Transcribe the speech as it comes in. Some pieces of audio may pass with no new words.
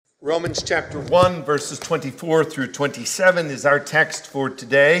Romans chapter 1, verses 24 through 27 is our text for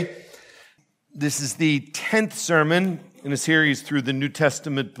today. This is the 10th sermon in a series through the New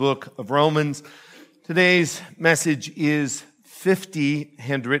Testament book of Romans. Today's message is 50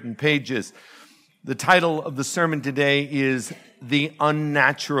 handwritten pages. The title of the sermon today is The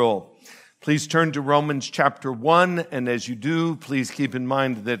Unnatural. Please turn to Romans chapter 1, and as you do, please keep in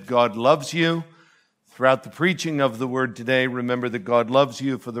mind that God loves you. Throughout the preaching of the word today, remember that God loves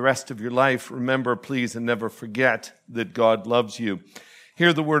you for the rest of your life. Remember, please, and never forget that God loves you.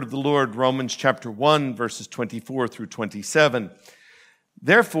 Hear the word of the Lord, Romans chapter 1, verses 24 through 27.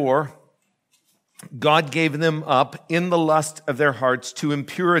 Therefore, God gave them up in the lust of their hearts to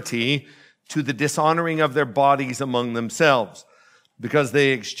impurity, to the dishonoring of their bodies among themselves, because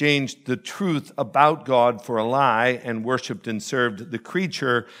they exchanged the truth about God for a lie and worshipped and served the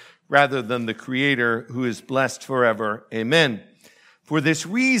creature rather than the Creator, who is blessed forever. Amen. For this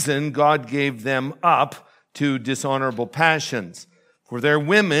reason, God gave them up to dishonorable passions. For their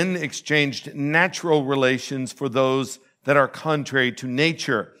women exchanged natural relations for those that are contrary to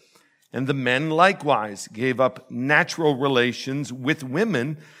nature. And the men likewise gave up natural relations with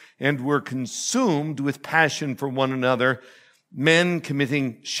women and were consumed with passion for one another, men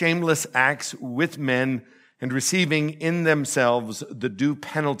committing shameless acts with men and receiving in themselves the due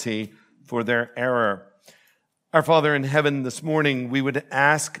penalty for their error. Our Father in heaven, this morning, we would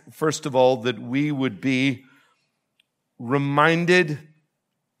ask, first of all, that we would be reminded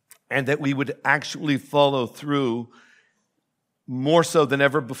and that we would actually follow through more so than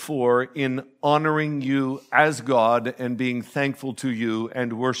ever before in honoring you as God and being thankful to you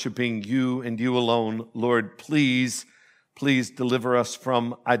and worshiping you and you alone. Lord, please deliver us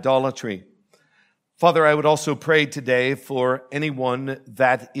from idolatry. Father, I would also pray today for anyone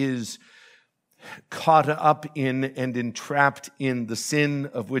that is caught up in and entrapped in the sin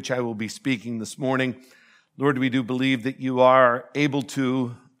of which I will be speaking this morning. Lord, we do believe that you are able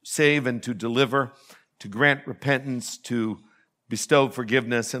to save and to deliver, to grant repentance, to bestow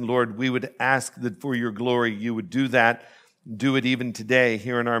forgiveness. And Lord, we would ask that for your glory you would do that. Do it even today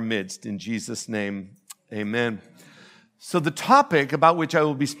here in our midst. In Jesus' name, amen. So the topic about which I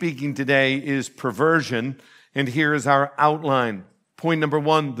will be speaking today is perversion, and here is our outline. Point number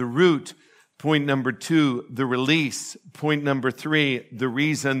 1, the root. Point number 2, the release. Point number 3, the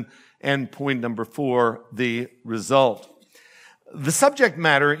reason. And point number 4, the result. The subject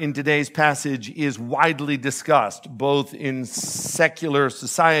matter in today's passage is widely discussed, both in secular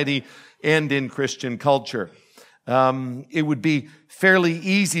society and in Christian culture. It would be fairly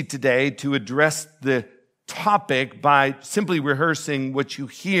easy today to address the topic by simply rehearsing what you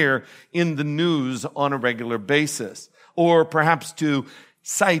hear in the news on a regular basis, or perhaps to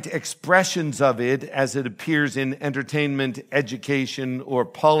cite expressions of it as it appears in entertainment, education, or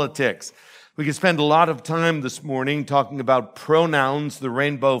politics. We could spend a lot of time this morning talking about pronouns, the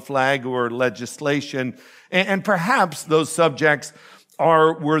rainbow flag, or legislation, and perhaps those subjects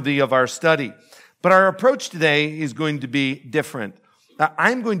are worthy of our study. But our approach today is going to be different.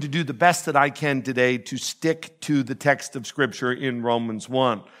 I'm going to do the best that I can today to stick to the text of Scripture in Romans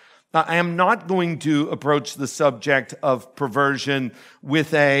 1. I am not going to approach the subject of perversion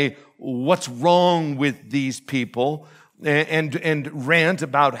with a what's wrong with these people and rant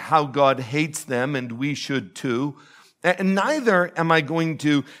about how God hates them and we should too. And neither am I going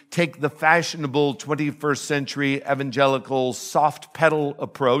to take the fashionable 21st century evangelical soft pedal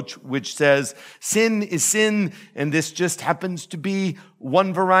approach, which says sin is sin, and this just happens to be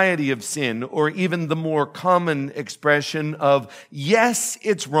one variety of sin, or even the more common expression of, yes,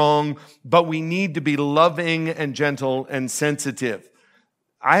 it's wrong, but we need to be loving and gentle and sensitive.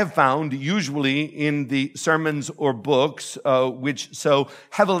 I have found, usually in the sermons or books, which so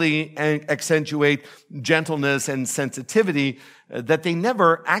heavily accentuate gentleness and sensitivity, that they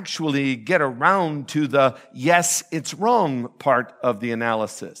never actually get around to the yes, it's wrong part of the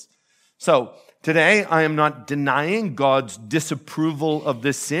analysis. So today, I am not denying God's disapproval of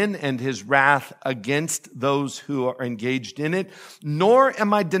this sin and his wrath against those who are engaged in it, nor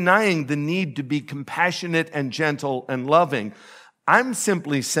am I denying the need to be compassionate and gentle and loving. I'm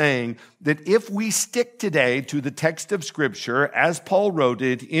simply saying that if we stick today to the text of Scripture, as Paul wrote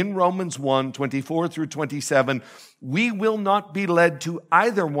it in Romans 1, 24 through 27, we will not be led to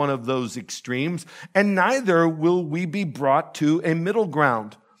either one of those extremes, and neither will we be brought to a middle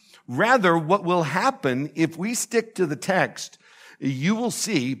ground. Rather, what will happen if we stick to the text, you will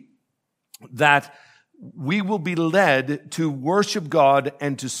see that we will be led to worship God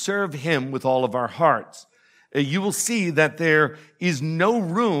and to serve him with all of our hearts. You will see that there is no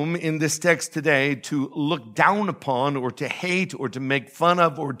room in this text today to look down upon or to hate or to make fun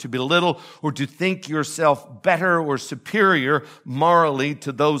of or to belittle or to think yourself better or superior morally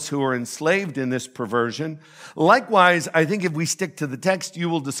to those who are enslaved in this perversion. Likewise, I think if we stick to the text, you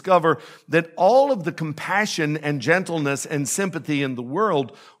will discover that all of the compassion and gentleness and sympathy in the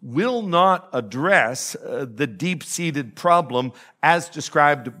world will not address the deep-seated problem as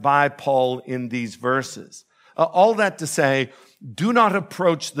described by Paul in these verses. All that to say, do not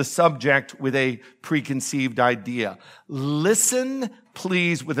approach the subject with a preconceived idea. Listen,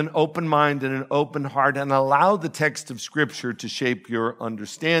 please, with an open mind and an open heart, and allow the text of Scripture to shape your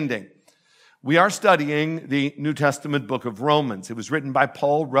understanding. We are studying the New Testament book of Romans. It was written by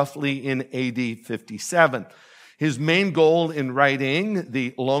Paul roughly in AD 57. His main goal in writing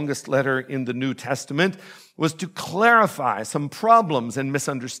the longest letter in the New Testament was to clarify some problems and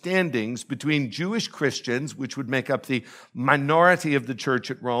misunderstandings between Jewish Christians, which would make up the minority of the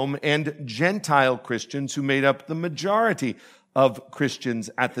church at Rome, and Gentile Christians, who made up the majority of Christians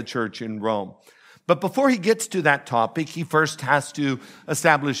at the church in Rome. But before he gets to that topic, he first has to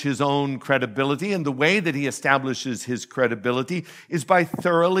establish his own credibility, and the way that he establishes his credibility is by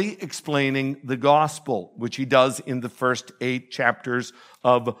thoroughly explaining the gospel, which he does in the first 8 chapters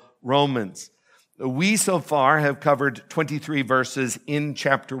of Romans. We so far have covered 23 verses in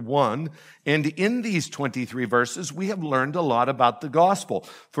chapter 1, and in these 23 verses, we have learned a lot about the gospel.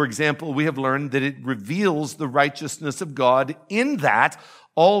 For example, we have learned that it reveals the righteousness of God in that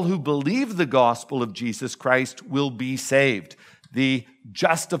all who believe the gospel of Jesus Christ will be saved. The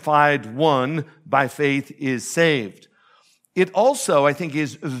justified one by faith is saved. It also, I think,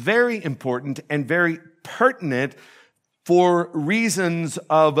 is very important and very pertinent for reasons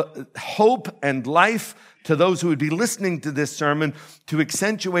of hope and life to those who would be listening to this sermon, to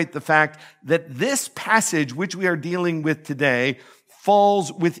accentuate the fact that this passage, which we are dealing with today,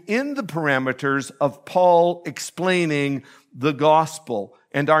 falls within the parameters of Paul explaining the gospel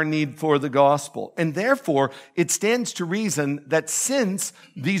and our need for the gospel. And therefore, it stands to reason that since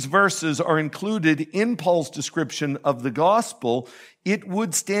these verses are included in Paul's description of the gospel, it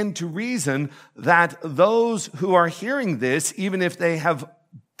would stand to reason that those who are hearing this, even if they have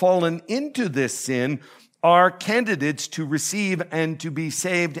fallen into this sin, are candidates to receive and to be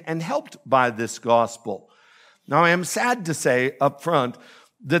saved and helped by this gospel. Now, I am sad to say up front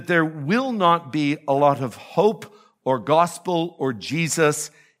that there will not be a lot of hope or gospel or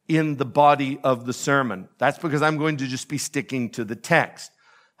Jesus in the body of the sermon. That's because I'm going to just be sticking to the text.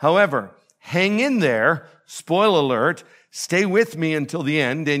 However, hang in there, spoiler alert, stay with me until the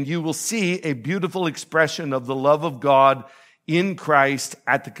end, and you will see a beautiful expression of the love of God in Christ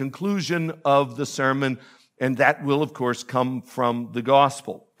at the conclusion of the sermon, and that will, of course, come from the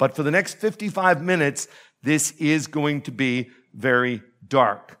gospel. But for the next 55 minutes, this is going to be very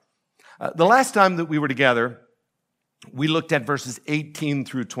dark. The last time that we were together, we looked at verses 18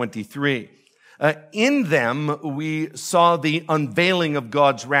 through 23. In them, we saw the unveiling of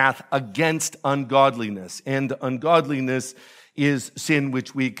God's wrath against ungodliness, and ungodliness is sin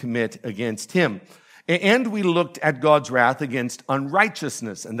which we commit against him. And we looked at God's wrath against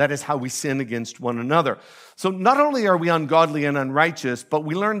unrighteousness, and that is how we sin against one another. So not only are we ungodly and unrighteous, but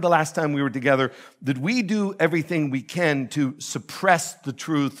we learned the last time we were together that we do everything we can to suppress the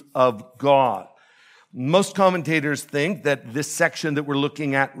truth of God. Most commentators think that this section that we're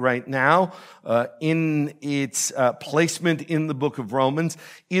looking at right now, in its placement in the book of Romans,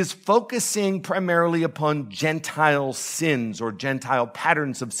 is focusing primarily upon Gentile sins or Gentile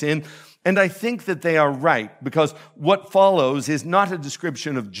patterns of sin. And I think that they are right, because what follows is not a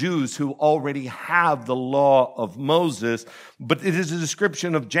description of Jews who already have the law of Moses, but it is a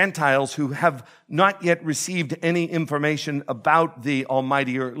description of Gentiles who have not yet received any information about the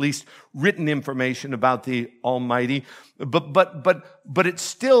Almighty, or at least written information about the Almighty. But it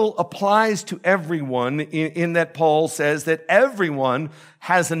still applies to everyone in that Paul says that everyone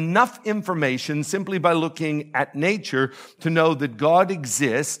has enough information simply by looking at nature to know that God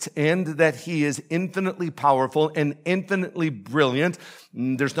exists and that he is infinitely powerful and infinitely brilliant.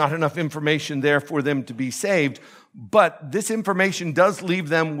 There's not enough information there for them to be saved. But this information does leave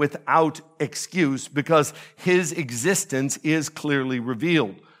them without excuse because his existence is clearly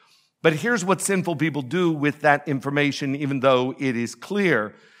revealed. But here's what sinful people do with that information, even though it is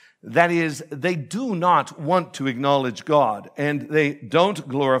clear. That is, they do not want to acknowledge God, and they don't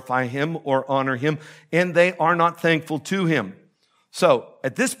glorify him or honor him, and they are not thankful to him. So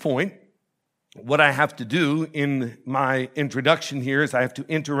at this point, what I have to do in my introduction here is I have to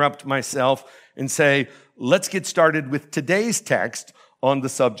interrupt myself and say, let's get started with today's text on the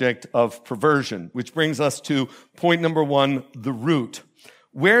subject of perversion, which brings us to point number 1, the root.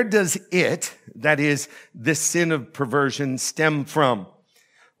 Where does it, that is, this sin of perversion, stem from?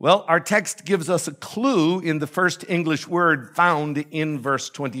 Well, our text gives us a clue in the first English word found in verse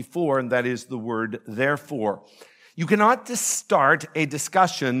 24, and that is the word therefore. You cannot start a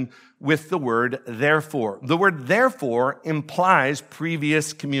discussion with the word therefore. The word therefore implies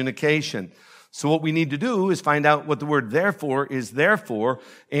previous communication. So what we need to do is find out what the word therefore is there for,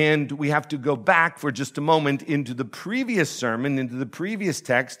 and we have to go back for just a moment into the previous sermon, into the previous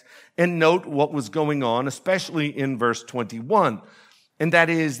text, and note what was going on, especially in verse 21. And that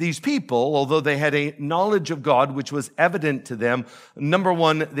is, these people, although they had a knowledge of God which was evident to them, number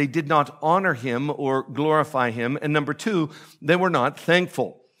 1, they did not honor him or glorify him, and number 2, they were not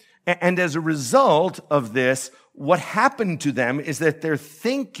thankful. And as a result of this, what happened to them is that their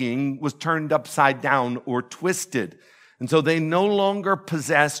thinking was turned upside down or twisted. And so they no longer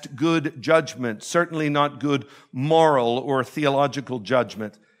possessed good judgment, certainly not good moral or theological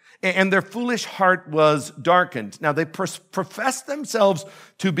judgment. And their foolish heart was darkened. Now, they professed themselves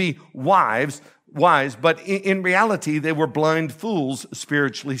to be wise, but in reality, they were blind fools,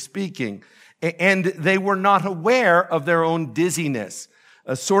 spiritually speaking. And they were not aware of their own dizziness.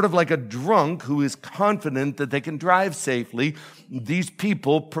 Sort of like a drunk who is confident that they can drive safely. These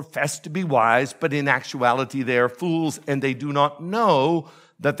people profess to be wise, but in actuality they are fools, and they do not know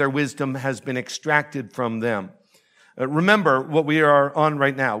that their wisdom has been extracted from them. Remember what we are on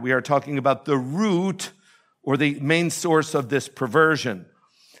right now. We are talking about the root or the main source of this perversion.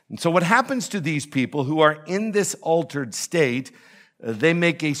 And so what happens to these people who are in this altered state, they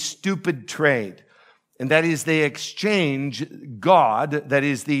make a stupid trade. And that is, they exchange God, that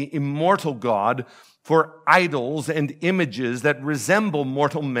is the immortal God, for idols and images that resemble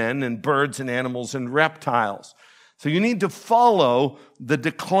mortal men and birds and animals and reptiles. So you need to follow the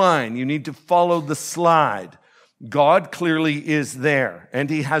decline. You need to follow the slide. God clearly is there, and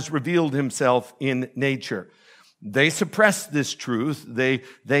he has revealed himself in nature. They suppress this truth. They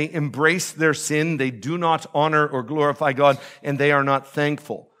embrace their sin. They do not honor or glorify God, and they are not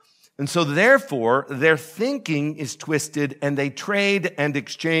thankful. And so therefore, their thinking is twisted, and they trade and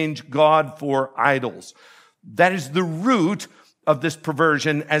exchange God for idols. That is the root of this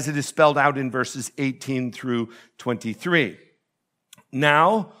perversion as it is spelled out in verses 18 through 23.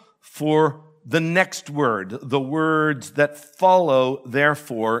 Now, for the next word, the words that follow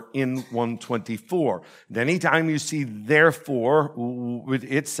therefore in 124. And anytime you see therefore,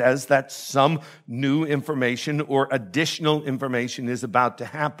 it says that some new information or additional information is about to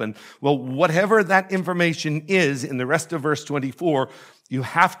happen. Well, whatever that information is in the rest of verse 24, you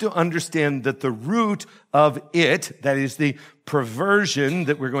have to understand that the root of it, that is the perversion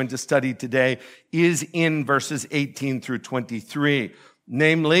that we're going to study today, is in verses 18 through 23.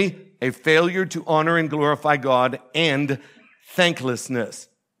 Namely, a failure to honor and glorify God and thanklessness.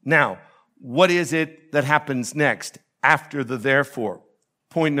 Now, what is it that happens next after the therefore?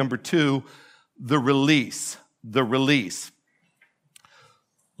 Point number 2, the release. The release.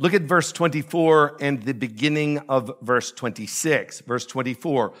 Look at verse 24 and the beginning of verse 26. Verse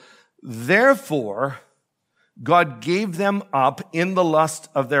 24, therefore, God gave them up in the lust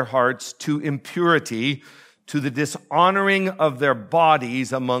of their hearts to impurity, to the dishonoring of their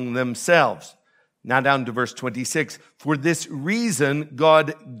bodies among themselves. Now down to verse 26. For this reason,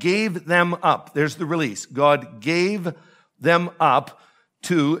 God gave them up. There's the release. God gave them up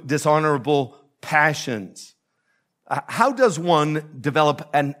to dishonorable passions. How does one develop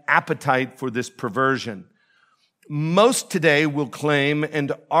an appetite for this perversion? Most today will claim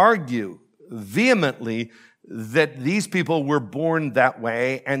and argue vehemently that these people were born that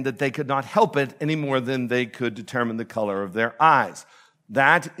way and that they could not help it any more than they could determine the color of their eyes.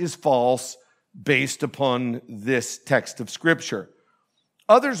 That is false based upon this text of Scripture.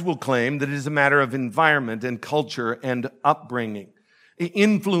 Others will claim that it is a matter of environment and culture and upbringing,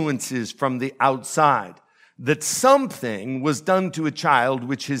 influences from the outside, that something was done to a child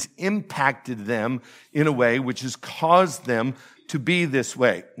which has impacted them in a way which has caused them to be this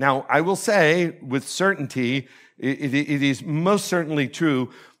way. Now, I will say with certainty, it is most certainly true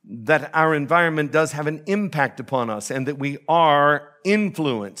that our environment does have an impact upon us and that we are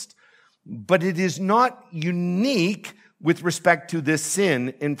influenced. But it is not unique with respect to this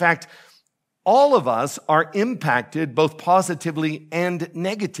sin. In fact, all of us are impacted both positively and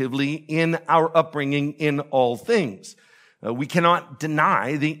negatively in our upbringing in all things. We cannot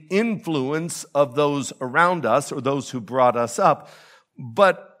deny the influence of those around us or those who brought us up.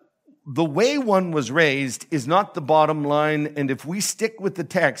 But the way one was raised is not the bottom line. And if we stick with the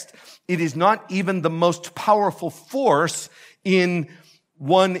text, it is not even the most powerful force in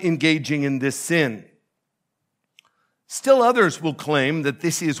one engaging in this sin. Still others will claim that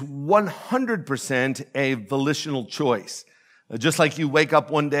this is 100% a volitional choice. Just like you wake up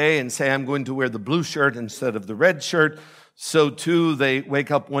one day and say, I'm going to wear the blue shirt instead of the red shirt, so too they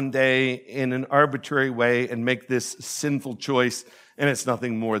wake up one day in an arbitrary way and make this sinful choice, and it's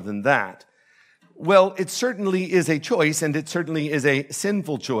nothing more than that. Well, it certainly is a choice, and it certainly is a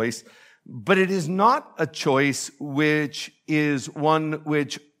sinful choice, but it is not a choice which is one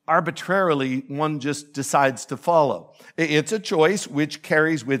which arbitrarily one just decides to follow. It's a choice which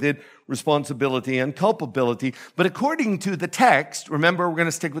carries with it responsibility and culpability. But according to the text, remember, we're going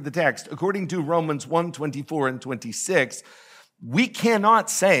to stick with the text. According to Romans 1:24 and 26, we cannot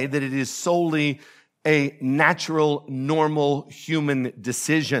say that it is solely a natural, normal human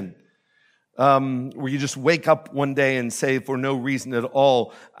decision. Where you just wake up one day and say, for no reason at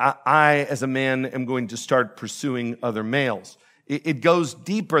all, I as a man am going to start pursuing other males. It goes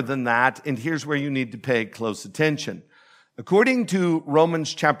deeper than that, and here's where you need to pay close attention. According to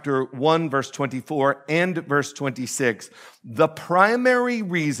Romans chapter 1, verse 24 and verse 26, the primary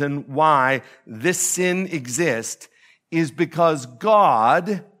reason why this sin exists is because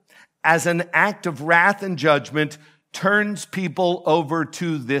God, as an act of wrath and judgment, turns people over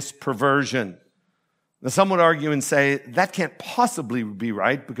to this perversion. Now, some would argue and say, that can't possibly be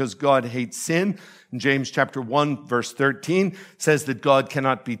right because God hates sin. And James chapter 1, verse 13 says that God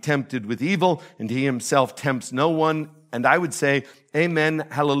cannot be tempted with evil, and he himself tempts no one. And I would say, amen,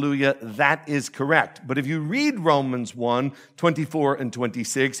 hallelujah, that is correct. But if you read Romans 1, 24 and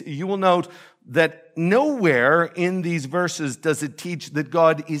 26, you will note that nowhere in these verses does it teach that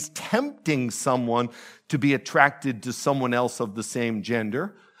God is tempting someone to be attracted to someone else of the same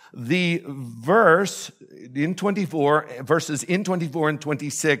gender. The verses in 24 and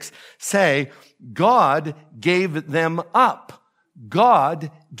 26 say, God gave them up.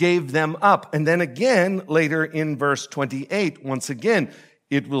 God gave them up. And then again, later in verse 28, once again,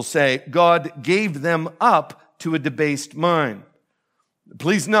 it will say, God gave them up to a debased mind.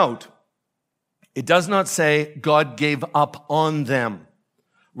 Please note, it does not say God gave up on them.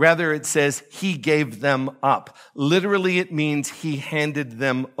 Rather, it says he gave them up. Literally, it means he handed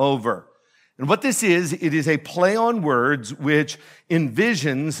them over. And what this is, it is a play on words which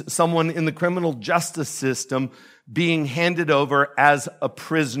envisions someone in the criminal justice system being handed over as a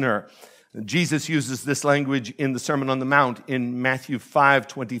prisoner. Jesus uses this language in the Sermon on the Mount in Matthew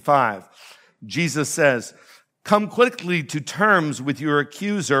 5:25. Jesus says, come quickly to terms with your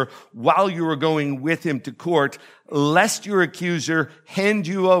accuser while you are going with him to court, lest your accuser hand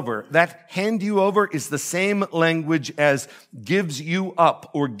you over. That hand you over is the same language as gives you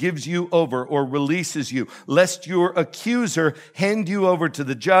up or gives you over or releases you. Lest your accuser hand you over to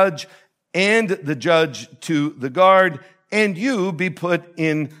the judge and the judge to the guard and you be put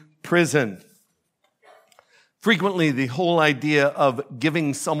in prison. Frequently, the whole idea of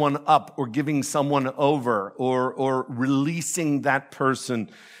giving someone up or giving someone over or releasing that person,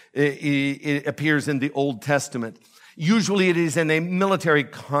 it appears in the Old Testament. Usually it is in a military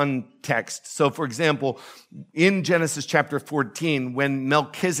context. So, for example, in Genesis chapter 14, when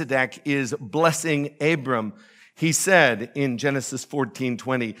Melchizedek is blessing Abram, he said in Genesis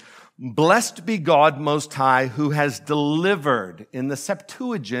 14:20, blessed be God Most High who has delivered. In the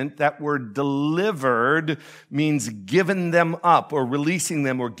Septuagint, that word delivered means given them up or releasing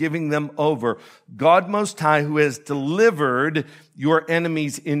them or giving them over. God Most High who has delivered your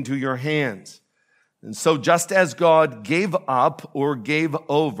enemies into your hands. And so just as God gave up or gave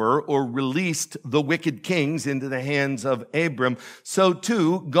over or released the wicked kings into the hands of Abram, so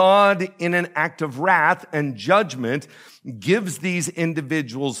too God, in an act of wrath and judgment, gives these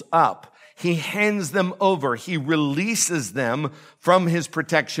individuals up. He hands them over. He releases them from his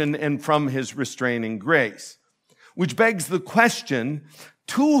protection and from his restraining grace. Which begs the question,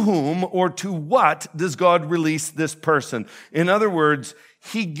 to whom or to what does God release this person? In other words,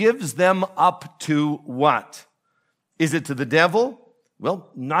 he gives them up to what? Is it to the devil?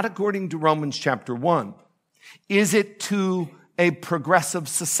 Well, not according to Romans chapter 1. Is it to a progressive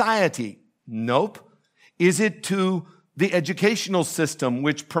society? Nope. Is it to the educational system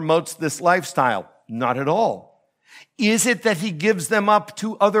which promotes this lifestyle? Not at all. Is it that he gives them up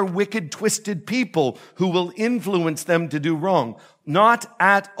to other wicked, twisted people who will influence them to do wrong? Not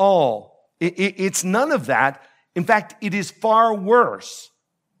at all. It's none of that. In fact, it is far worse.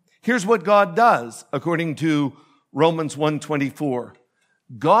 Here's what God does, according to Romans 1:24.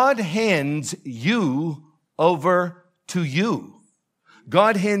 God hands you over to you.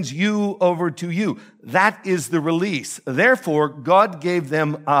 God hands you over to you. That is the release. Therefore, God gave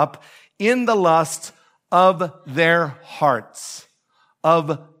them up in the lusts of their hearts.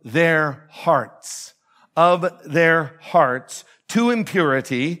 of their hearts, to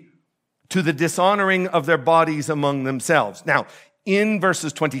impurity, to the dishonoring of their bodies among themselves. Now, in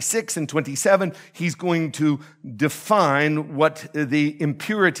verses 26 and 27, he's going to define what the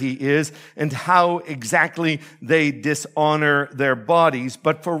impurity is and how exactly they dishonor their bodies.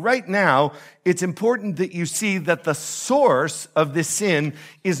 But for right now, it's important that you see that the source of this sin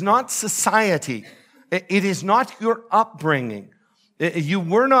is not society. It is not your upbringing. You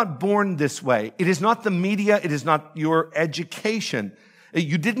were not born this way. It is not the media. It is not your education.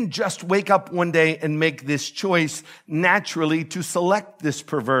 You didn't just wake up one day and make this choice naturally to select this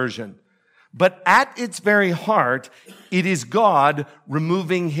perversion. But at its very heart, it is God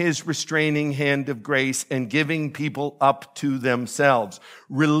removing his restraining hand of grace and giving people up to themselves,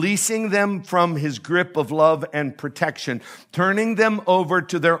 releasing them from his grip of love and protection, turning them over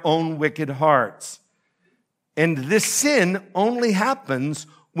to their own wicked hearts. And this sin only happens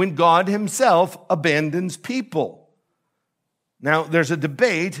when God himself abandons people. Now, there's a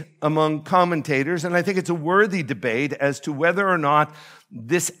debate among commentators, and I think it's a worthy debate as to whether or not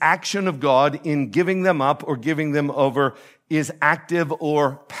this action of God in giving them up or giving them over is active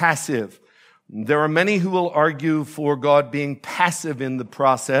or passive. There are many who will argue for God being passive in the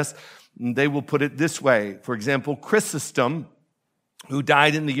process. They will put it this way. For example, Chrysostom, who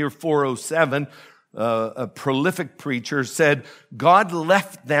died in the year 407, a prolific preacher, said, God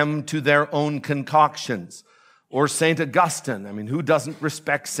left them to their own concoctions. Or St. Augustine. Who doesn't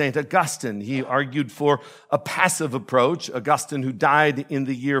respect St. Augustine? He argued for a passive approach. Augustine, who died in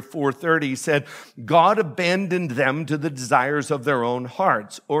the year 430, said, God abandoned them to the desires of their own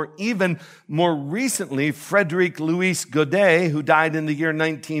hearts. Or even more recently, Frederic Louis Godet, who died in the year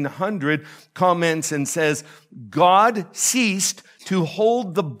 1900, comments and says, God ceased to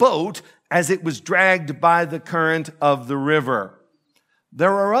hold the boat as it was dragged by the current of the river.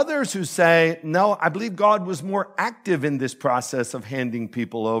 There are others who say, no, I believe God was more active in this process of handing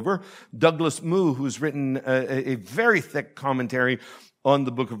people over. Douglas Moo, who's written a very thick commentary on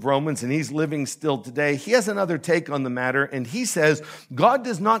the book of Romans, and he's living still today, he has another take on the matter, and he says, God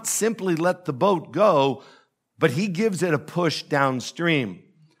does not simply let the boat go, but he gives it a push downstream.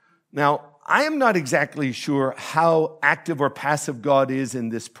 Now, I am not exactly sure how active or passive God is in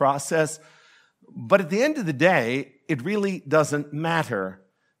this process, but at the end of the day, it really doesn't matter,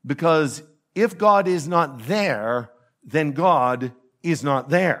 because if God is not there, then God is not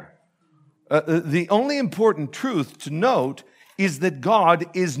there. The only important truth to note is that God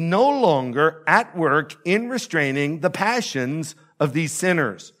is no longer at work in restraining the passions of these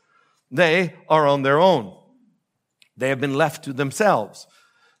sinners. They are on their own. They have been left to themselves.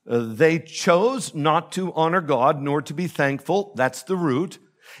 They chose not to honor God nor to be thankful. That's the root.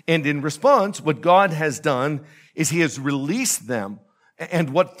 And in response, what God has done is he has released them.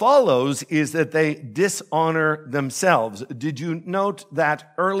 And what follows is that they dishonor themselves. Did you note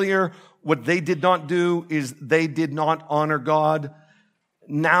that earlier what they did not do is they did not honor God?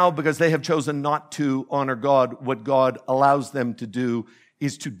 Now, because they have chosen not to honor God, what God allows them to do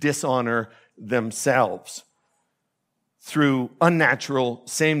is to dishonor themselves through unnatural,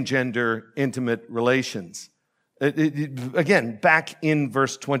 same-gender, intimate relations. Again, back in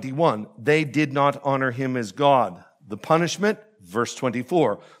verse 21, they did not honor him as God. The punishment, verse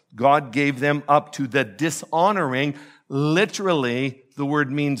 24, God gave them up to the dishonoring. Literally, the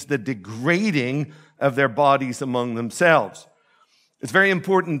word means the degrading of their bodies among themselves. It's very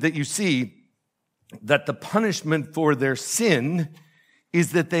important that you see that the punishment for their sin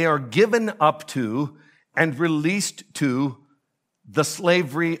is that they are given up to and released to the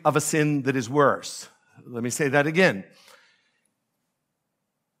slavery of a sin that is worse. Let me say that again.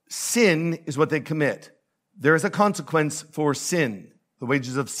 Sin is what they commit. There is a consequence for sin. The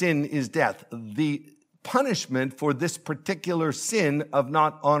wages of sin is death. The punishment for this particular sin of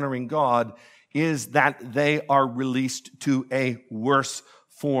not honoring God is that they are released to a worse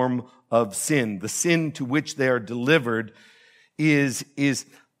form of sin. The sin to which they are delivered is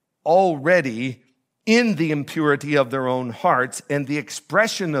already in the impurity of their own hearts, and the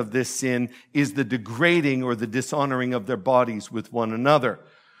expression of this sin is the degrading or the dishonoring of their bodies with one another.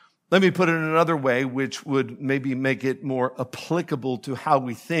 Let me put it another way, which would maybe make it more applicable to how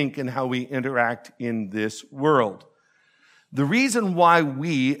we think and how we interact in this world. The reason why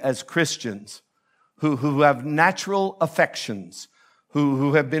we as Christians who have natural affections,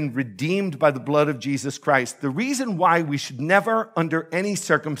 who have been redeemed by the blood of Jesus Christ, the reason why we should never, under any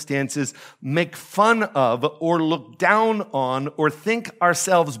circumstances, make fun of or look down on or think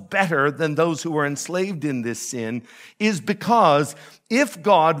ourselves better than those who are enslaved in this sin is because if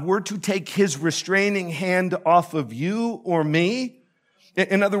God were to take his restraining hand off of you or me,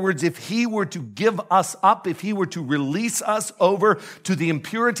 In other words, if he were to give us up, if he were to release us over to the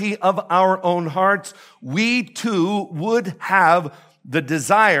impurity of our own hearts, we too would have the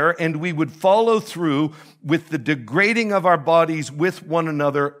desire and we would follow through with the degrading of our bodies with one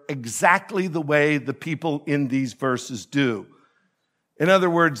another exactly the way the people in these verses do. In other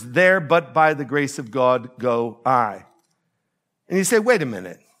words, there but by the grace of God go I. And you say, wait a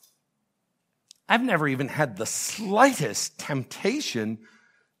minute. I've never even had the slightest temptation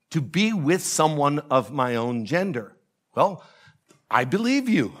to be with someone of my own gender. Well, I believe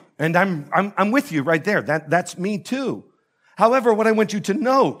you, and I'm with you right there. That's me too. However, what I want you to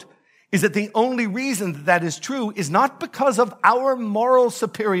note is that the only reason that is true is not because of our moral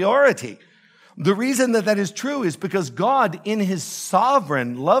superiority. The reason that is true is because God, in his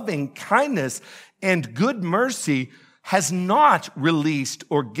sovereign, loving kindness and good mercy, has not released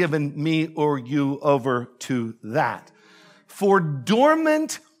or given me or you over to that. For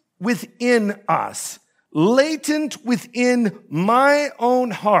dormant within us, latent within my own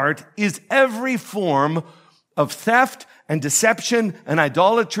heart, is every form of theft and deception and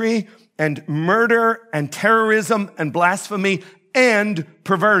idolatry and murder and terrorism and blasphemy and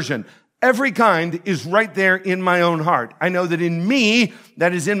perversion. Every kind is right there in my own heart. I know that in me,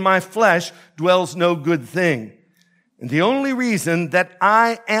 that is in my flesh, dwells no good thing. And the only reason that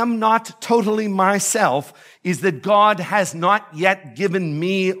I am not totally myself is that God has not yet given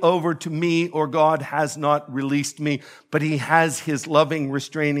me over to me, or God has not released me, but he has his loving,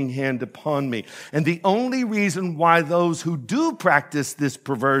 restraining hand upon me. And the only reason why those who do practice this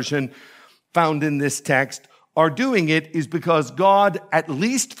perversion found in this text are doing it is because God, at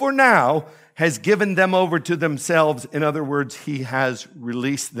least for now, has given them over to themselves. In other words, he has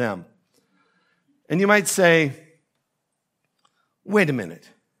released them. And you might say, wait a minute.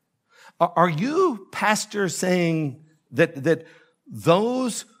 Are you, Pastor, saying that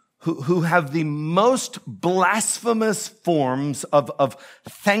those who have the most blasphemous forms of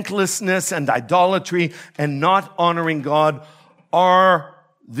thanklessness and idolatry and not honoring God are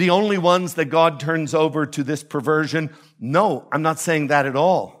the only ones that God turns over to this perversion? No, I'm not saying that at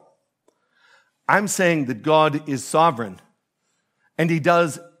all. I'm saying that God is sovereign and he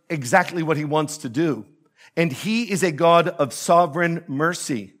does exactly what he wants to do. And he is a God of sovereign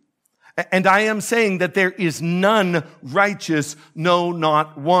mercy. And I am saying that there is none righteous, no,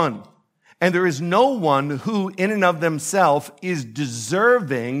 not one. And there is no one who in and of themselves is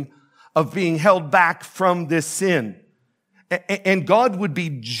deserving of being held back from this sin. And God would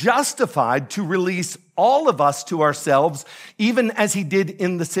be justified to release all of us to ourselves, even as he did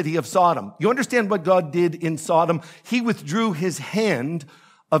in the city of Sodom. You understand what God did in Sodom? He withdrew his hand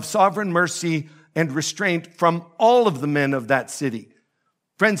of sovereign mercy and restraint from all of the men of that city.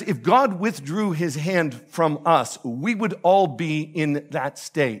 Friends, if God withdrew his hand from us, we would all be in that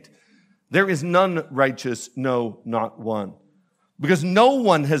state. There is none righteous, no, not one. Because no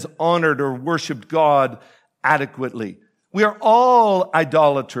one has honored or worshiped God adequately. We are all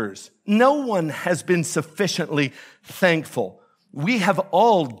idolaters. No one has been sufficiently thankful. We have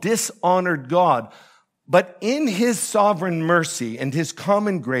all dishonored God. But in his sovereign mercy and his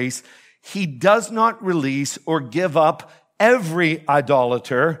common grace, he does not release or give up every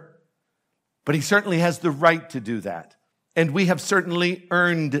idolater, but he certainly has the right to do that. And we have certainly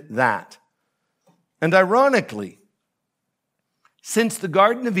earned that. And ironically, since the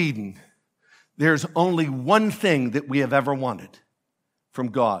Garden of Eden, there's only one thing that we have ever wanted from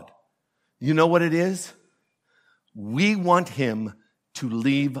God. You know what it is? We want him to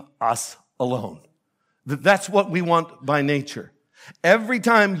leave us alone. That's what we want by nature. Every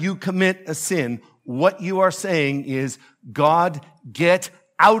time you commit a sin, what you are saying is, God, get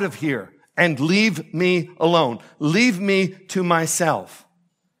out of here and leave me alone. Leave me to myself.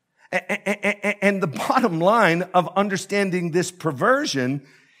 And the bottom line of understanding this perversion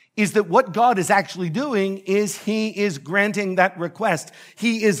is that what God is actually doing is he is granting that request.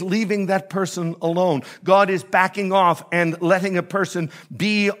 He is leaving that person alone. God is backing off and letting a person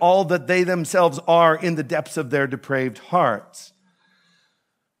be all that they themselves are in the depths of their depraved hearts.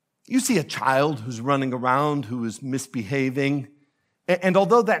 You see a child who's running around, who is misbehaving, and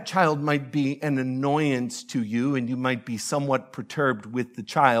although that child might be an annoyance to you and you might be somewhat perturbed with the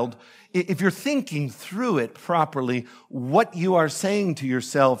child, if you're thinking through it properly, what you are saying to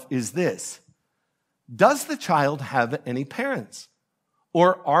yourself is this: does the child have any parents?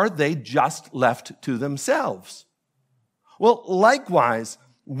 Or are they just left to themselves? Well, likewise,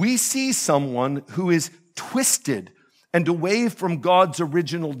 we see someone who is twisted and away from God's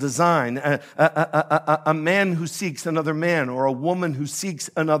original design, a man who seeks another man or a woman who seeks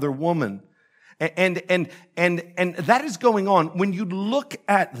another woman. And that is going on. When you look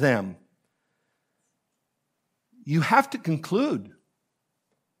at them, you have to conclude,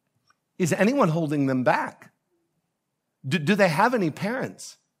 is anyone holding them back? Do they have any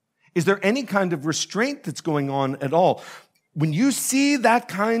parents? Is there any kind of restraint that's going on at all? When you see that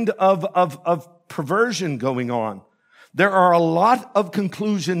kind of perversion going on, there are a lot of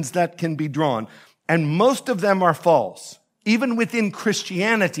conclusions that can be drawn, and most of them are false. Even within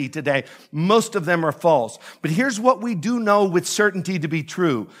Christianity today, most of them are false. But here's what we do know with certainty to be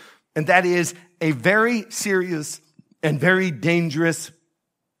true, and that is a very serious and very dangerous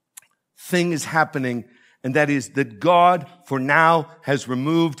thing is happening, and that is that God, for now, has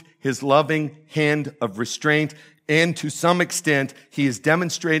removed his loving hand of restraint, and to some extent, he is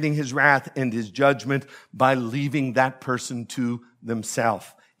demonstrating his wrath and his judgment by leaving that person to themselves.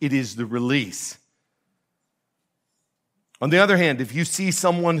 It is the release. On the other hand, if you see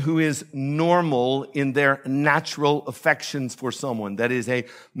someone who is normal in their natural affections for someone, that is a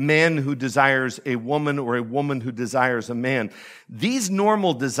man who desires a woman or a woman who desires a man, these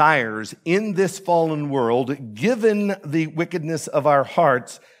normal desires in this fallen world, given the wickedness of our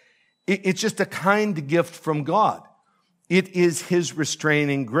hearts, it's just a kind gift from God. It is his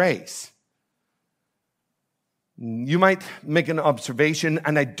restraining grace. You might make an observation,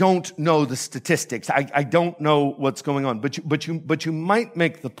 and I don't know the statistics. I don't know what's going on, but you might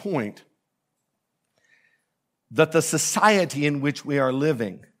make the point that the society in which we are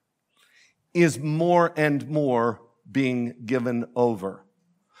living is more and more being given over.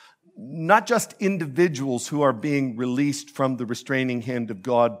 Not just individuals who are being released from the restraining hand of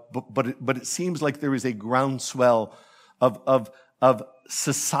God, but it seems like there is a groundswell of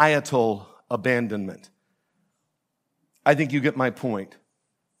societal abandonment. I think you get my point.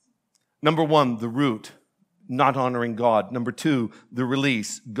 Number one, the root, not honoring God. Number two, the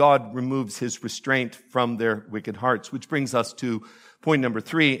release. God removes his restraint from their wicked hearts, which brings us to point number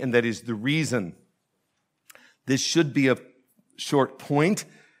three, and that is the reason. This should be a short point.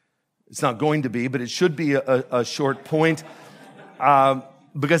 It's not going to be, but it should be a short point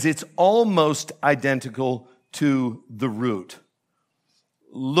because it's almost identical to the root.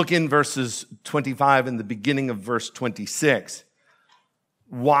 Look in verses 25 and the beginning of verse 26.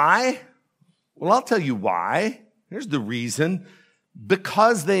 Why? Well, I'll tell you why. Here's the reason.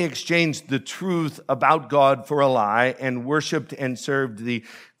 Because they exchanged the truth about God for a lie and worshiped and served the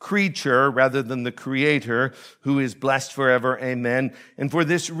creature rather than the Creator, who is blessed forever. Amen. And for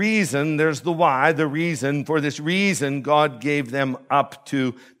this reason, there's the why, the reason. For this reason, God gave them up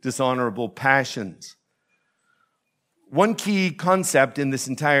to dishonorable passions. One key concept in this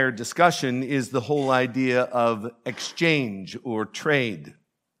entire discussion is the whole idea of exchange or trade.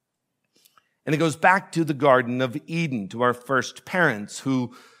 And it goes back to the Garden of Eden, to our first parents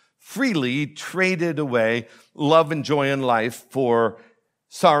who freely traded away love and joy in life for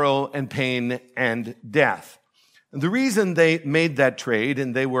sorrow and pain and death. And the reason they made that trade,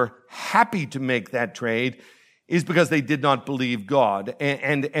 and they were happy to make that trade, is because they did not believe God,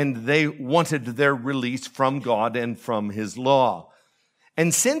 and they wanted their release from God and from his law.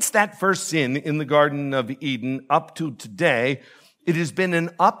 And since that first sin in the Garden of Eden up to today, it has been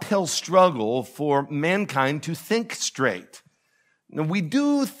an uphill struggle for mankind to think straight. Now, we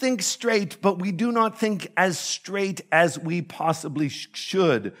do think straight, but we do not think as straight as we possibly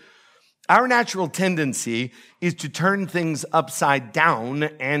should. Our natural tendency is to turn things upside down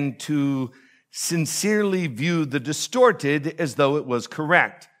and to sincerely view the distorted as though it was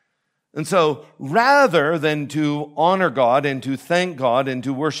correct. And so rather than to honor God and to thank God and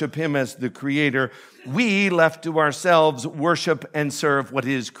to worship him as the creator, we, left to ourselves, worship and serve what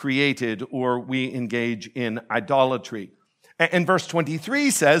is created, or we engage in idolatry. And verse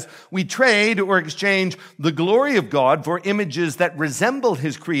 23 says, we trade or exchange the glory of God for images that resemble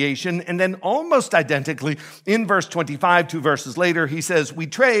his creation. And then almost identically, in verse 25, 2 verses later, he says, we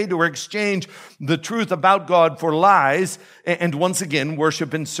trade or exchange the truth about God for lies, and once again,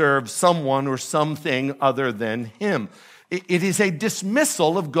 worship and serve someone or something other than him. It is a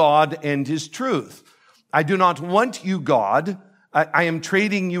dismissal of God and his truth. I do not want you, God. I am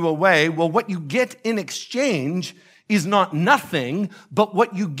trading you away. Well, what you get in exchange is not nothing, but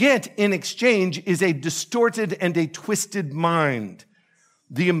what you get in exchange is a distorted and a twisted mind,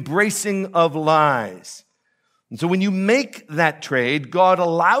 the embracing of lies. And so when you make that trade, God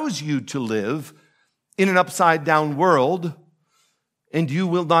allows you to live in an upside-down world, and you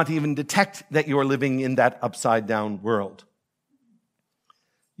will not even detect that you're living in that upside-down world.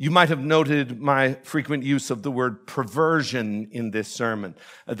 You might have noted my frequent use of the word perversion in this sermon.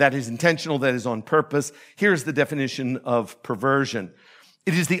 That is intentional, that is on purpose. Here's the definition of perversion.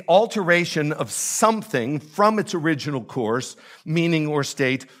 It is the alteration of something from its original course, meaning, or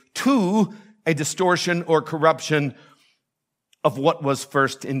state to a distortion or corruption of what was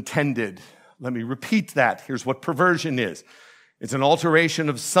first intended. Let me repeat that. Here's what perversion is. It's an alteration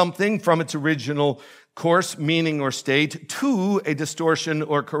of something from its original course, meaning, or state to a distortion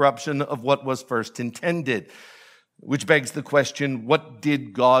or corruption of what was first intended. Which begs the question, what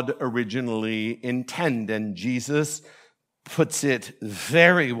did God originally intend? And Jesus puts it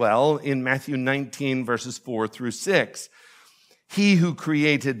very well in Matthew 19, verses 4 through 6. He who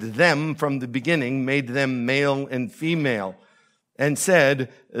created them from the beginning made them male and female, and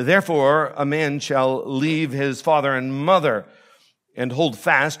said, therefore a man shall leave his father and mother and hold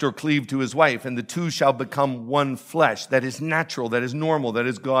fast or cleave to his wife, and the two shall become one flesh. That is natural, that is normal, that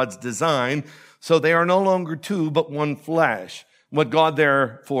is God's design. So they are no longer two, but one flesh. What God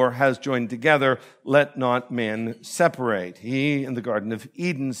therefore has joined together, let not man separate. He, in the Garden of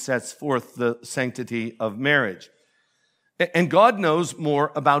Eden, sets forth the sanctity of marriage. And God knows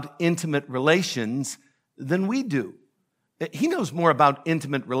more about intimate relations than we do. He knows more about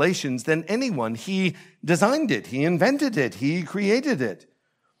intimate relations than anyone. He designed it. He invented it. He created it.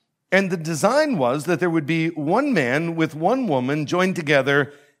 And the design was that there would be one man with one woman joined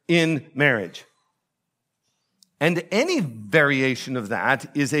together in marriage. And any variation of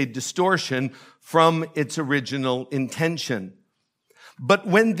that is a distortion from its original intention. But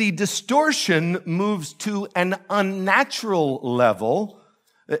when the distortion moves to an unnatural level,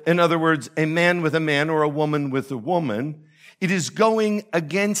 in other words, a man with a man or a woman with a woman, it is going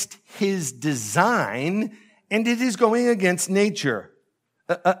against his design and it is going against nature.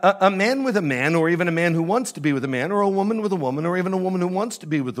 A man with a man, or even a man who wants to be with a man, or a woman with a woman, or even a woman who wants to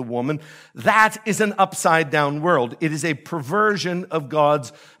be with a woman, that is an upside-down world. It is a perversion of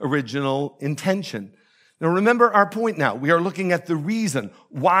God's original intention. Now remember our point now. We are looking at the reason.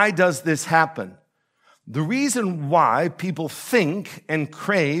 Why does this happen? The reason why people think and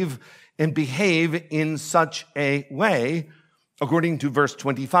crave and behave in such a way, according to verse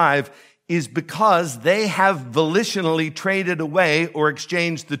 25, is because they have volitionally traded away or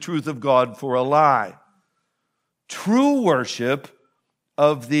exchanged the truth of God for a lie. True worship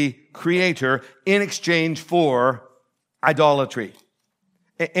of the Creator in exchange for idolatry.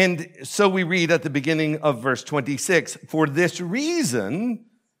 And so we read at the beginning of verse 26, for this reason,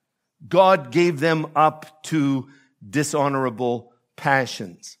 God gave them up to dishonorable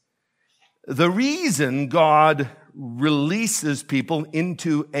passions. The reason God releases people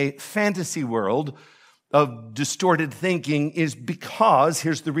into a fantasy world of distorted thinking is because,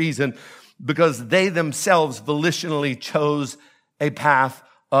 here's the reason, because they themselves volitionally chose a path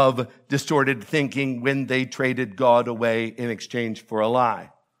of distorted thinking when they traded God away in exchange for a lie,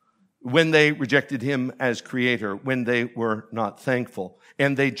 when they rejected him as creator, when they were not thankful,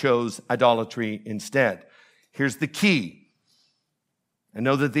 and they chose idolatry instead. Here's the key. I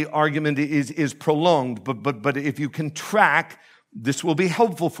know that the argument is prolonged, but if you can track, this will be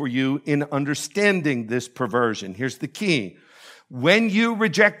helpful for you in understanding this perversion. Here's the key. When you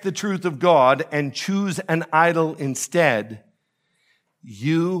reject the truth of God and choose an idol instead,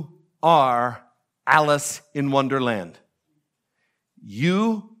 you are Alice in Wonderland.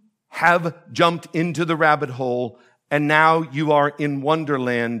 You have jumped into the rabbit hole, and now you are in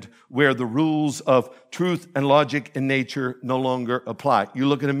Wonderland where the rules of truth and logic and nature no longer apply. You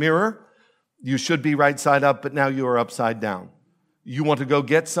look in a mirror, you should be right side up, but now you are upside down. You want to go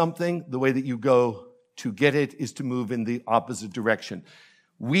get something, the way that you go to get it is to move in the opposite direction.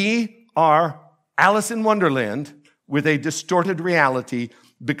 We are Alice in Wonderland with a distorted reality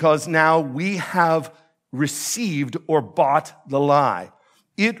because now we have received or bought the lie.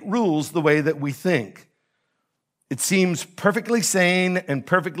 It rules the way that we think. It seems perfectly sane and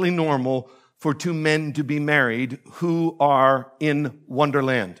perfectly normal for two men to be married who are in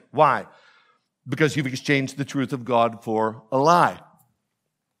Wonderland. Why? Because you've exchanged the truth of God for a lie.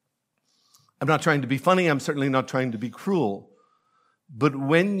 I'm not trying to be funny. I'm certainly not trying to be cruel. But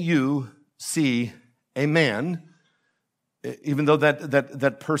when you see a man, even though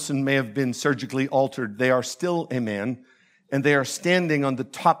that person may have been surgically altered, they are still a man, and they are standing on the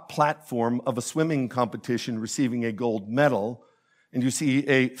top platform of a swimming competition receiving a gold medal, and you see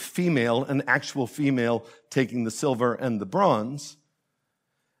a female, an actual female, taking the silver and the bronze,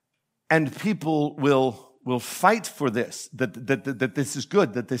 and people will fight for this, that this is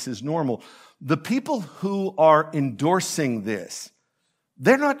good, that this is normal. The people who are endorsing this,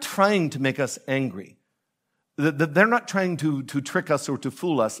 they're not trying to make us angry. They're not trying to trick us or to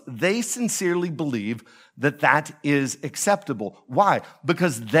fool us. They sincerely believe that that is acceptable. Why?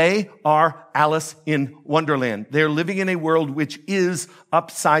 Because they are Alice in Wonderland. They're living in a world which is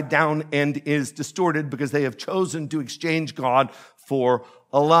upside down and is distorted because they have chosen to exchange God for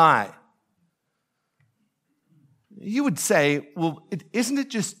a lie. You would say, well, isn't it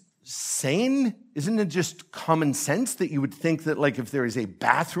just sane? Isn't it just common sense that you would think that, like, if there is a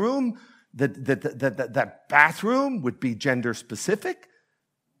bathroom, that bathroom would be gender specific?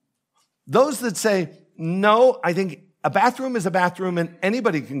 Those that say, no, I think a bathroom is a bathroom and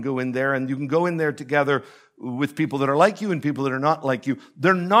anybody can go in there and you can go in there together with people that are like you and people that are not like you.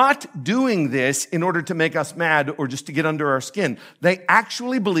 They're not doing this in order to make us mad or just to get under our skin. They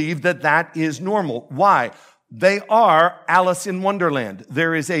actually believe that that is normal. Why? They are Alice in Wonderland.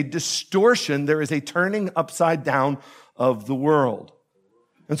 There is a distortion, there is a turning upside down of the world.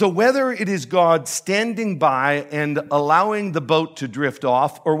 And so whether it is God standing by and allowing the boat to drift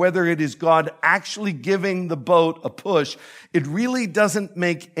off, or whether it is God actually giving the boat a push, it really doesn't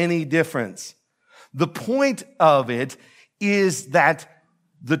make any difference. The point of it is that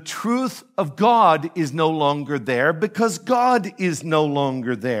the truth of God is no longer there because God is no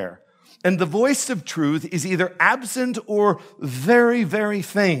longer there. And the voice of truth is either absent or very, very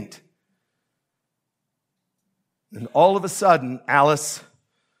faint. And all of a sudden, Alice,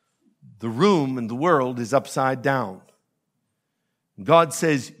 the room and the world is upside down. God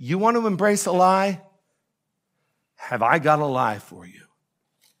says, you want to embrace a lie? Have I got a lie for you?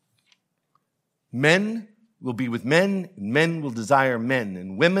 Men will be with men, and men will desire men,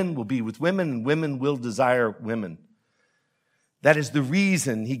 and women will be with women, and women will desire women. That is the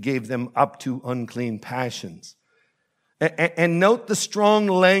reason he gave them up to unclean passions. And note the strong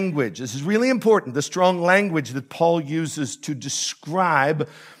language. This is really important. The strong language that Paul uses to describe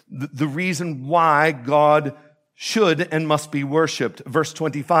the reason why God should and must be worshiped. Verse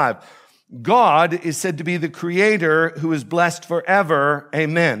 25. God is said to be the creator who is blessed forever.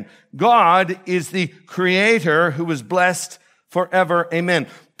 Amen. God is the creator who is blessed forever. Amen.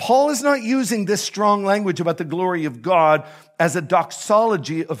 Paul is not using this strong language about the glory of God as a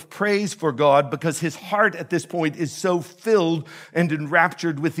doxology of praise for God because his heart at this point is so filled and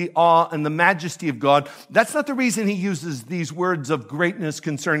enraptured with the awe and the majesty of God. That's not the reason he uses these words of greatness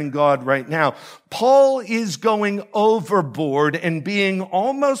concerning God right now. Paul is going overboard and being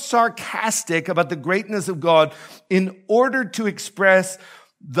almost sarcastic about the greatness of God in order to express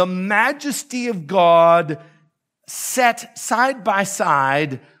the majesty of God set side by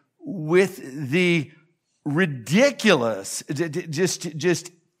side with the ridiculous,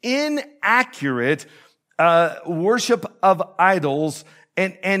 just inaccurate worship of idols,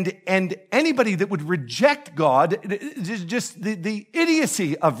 and anybody that would reject God, just the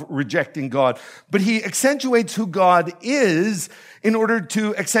idiocy of rejecting God. But he accentuates who God is in order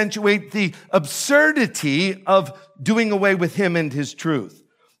to accentuate the absurdity of doing away with him and his truth.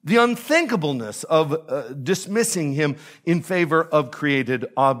 The unthinkableness of dismissing him in favor of created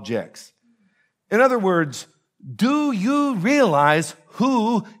objects. In other words, do you realize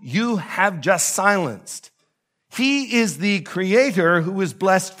who you have just silenced? He is the creator who is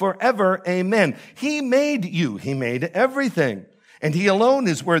blessed forever. Amen. He made you. He made everything. And he alone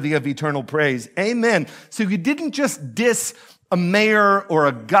is worthy of eternal praise. Amen. So you didn't just diss a mayor or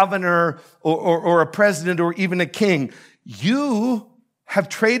a governor or a president or even a king. You have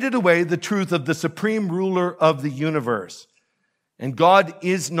traded away the truth of the supreme ruler of the universe. And God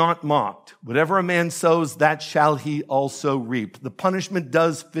is not mocked. Whatever a man sows, that shall he also reap. The punishment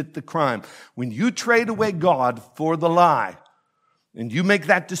does fit the crime. When you trade away God for the lie, and you make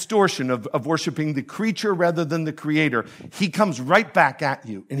that distortion of worshiping the creature rather than the creator, he comes right back at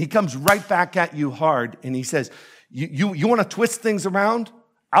you. And he comes right back at you hard. And he says, you want to twist things around?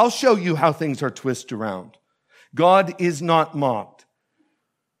 I'll show you how things are twisted around. God is not mocked.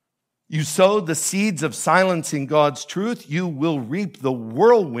 You sow the seeds of silencing God's truth, you will reap the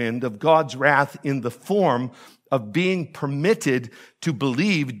whirlwind of God's wrath in the form of being permitted to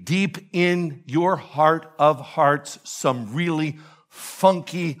believe deep in your heart of hearts some really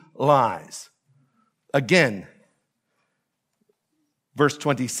funky lies. Again, verse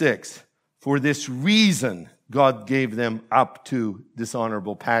 26, for this reason God gave them up to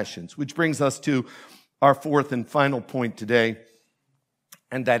dishonorable passions, which brings us to our fourth and final point today.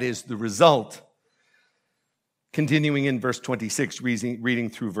 And that is the result. Continuing in verse 26, reading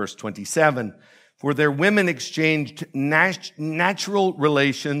through verse 27. For their women exchanged natural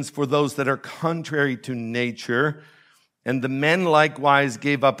relations for those that are contrary to nature. And the men likewise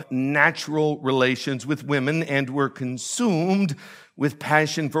gave up natural relations with women and were consumed with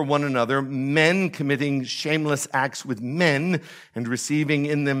passion for one another, men committing shameless acts with men and receiving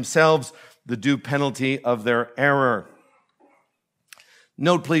in themselves the due penalty of their error.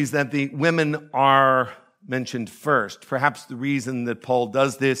 Note, please, that the women are mentioned first. Perhaps the reason that Paul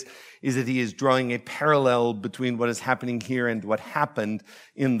does this is that he is drawing a parallel between what is happening here and what happened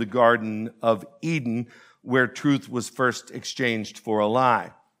in the Garden of Eden, where truth was first exchanged for a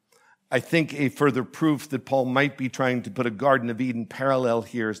lie. I think a further proof that Paul might be trying to put a Garden of Eden parallel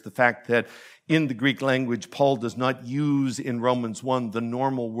here is the fact that in the Greek language, Paul does not use in Romans 1 the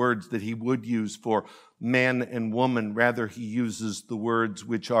normal words that he would use for man and woman. Rather, he uses the words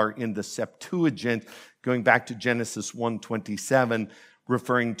which are in the Septuagint, going back to Genesis 1:27,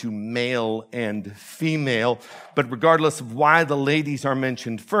 referring to male and female. But regardless of why the ladies are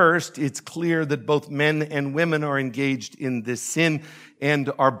mentioned first, it's clear that both men and women are engaged in this sin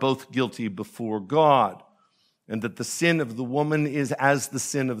and are both guilty before God. And that the sin of the woman is as the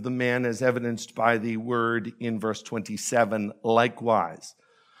sin of the man, as evidenced by the word in verse 27, likewise.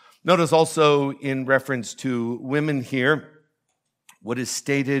 Notice also in reference to women here, what is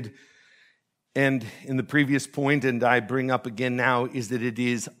stated and in the previous point, and I bring up again now, is that it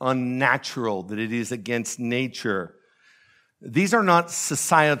is unnatural, that it is against nature. These are not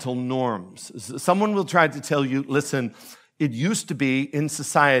societal norms. Someone will try to tell you, listen, it used to be in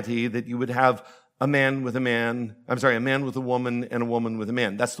society that you would have a man with a woman and a woman with a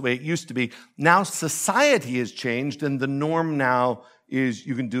man. That's the way it used to be. Now society has changed, and the norm now is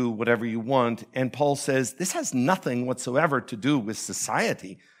you can do whatever you want. And Paul says this has nothing whatsoever to do with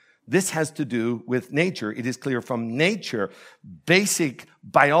society. This has to do with nature. It is clear from nature, basic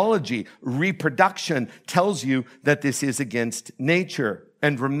biology, reproduction tells you that this is against nature.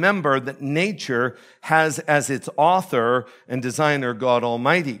 And remember that nature has as its author and designer God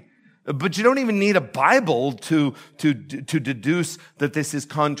Almighty. But you don't even need a Bible to deduce that this is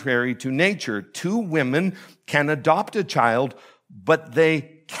contrary to nature. Two women can adopt a child, but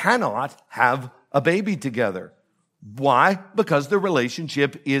they cannot have a baby together. Why? Because the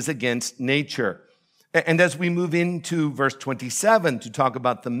relationship is against nature. And as we move into verse 27 to talk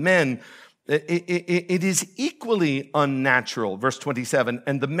about the men, it is equally unnatural. Verse 27,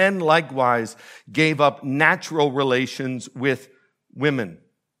 and the men likewise gave up natural relations with women.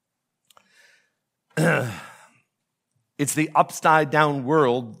 It's the upside down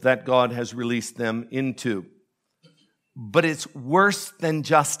world that God has released them into. But it's worse than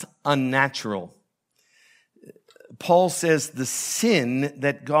just unnatural. Paul says the sin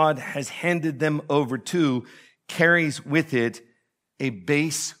that God has handed them over to carries with it a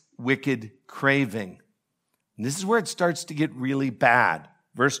base, wicked craving. And this is where it starts to get really bad.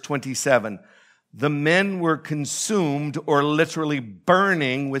 Verse 27, the men were consumed or literally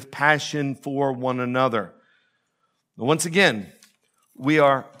burning with passion for one another. Once again, we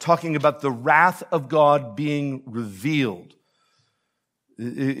are talking about the wrath of God being revealed.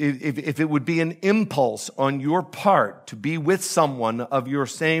 If it would be an impulse on your part to be with someone of your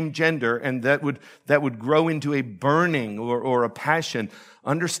same gender, and that would grow into a burning or a passion,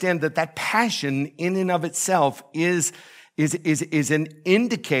 understand that passion in and of itself is an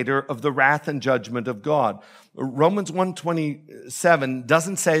indicator of the wrath and judgment of God. Romans 1:27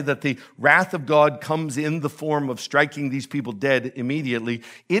 doesn't say that the wrath of God comes in the form of striking these people dead immediately.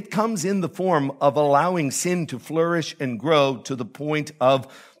 It comes in the form of allowing sin to flourish and grow to the point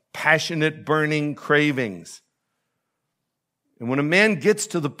of passionate, burning cravings. And when a man gets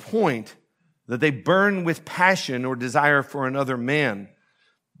to the point that they burn with passion or desire for another man,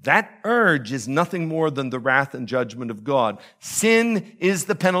 that urge is nothing more than the wrath and judgment of God. Sin is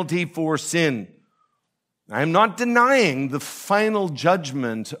the penalty for sin. I am not denying the final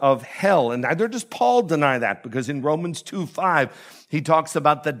judgment of hell, and neither does Paul deny that, because in Romans 2:5, he talks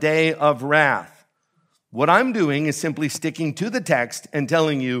about the day of wrath. What I'm doing is simply sticking to the text and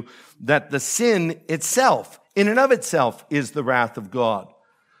telling you that the sin itself, in and of itself, is the wrath of God.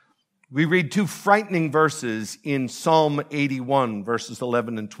 We read two frightening verses in Psalm 81, verses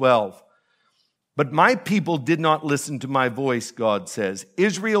 11 and 12. But my people did not listen to my voice, God says.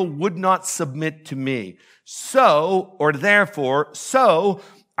 Israel would not submit to me. So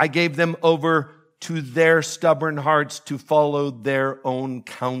I gave them over to their stubborn hearts to follow their own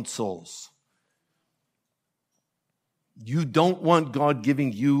counsels. You don't want God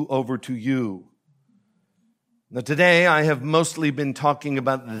giving you over to you. Now, today I have mostly been talking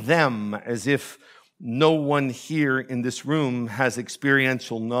about them as if no one here in this room has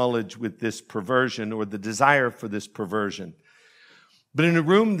experiential knowledge with this perversion or the desire for this perversion. But in a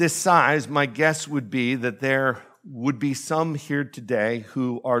room this size, my guess would be that there would be some here today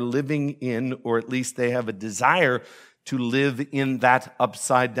who are living in, or at least they have a desire to live in that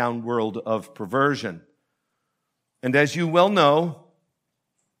upside-down world of perversion. And as you well know,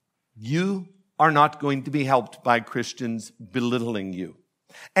 you are not going to be helped by Christians belittling you.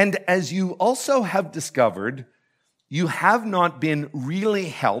 And as you also have discovered, you have not been really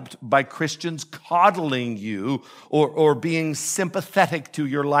helped by Christians coddling you or being sympathetic to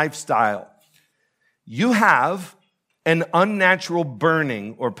your lifestyle. You have an unnatural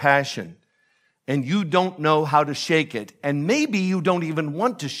burning or passion, and you don't know how to shake it. And maybe you don't even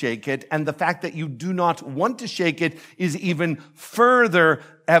want to shake it, and the fact that you do not want to shake it is even further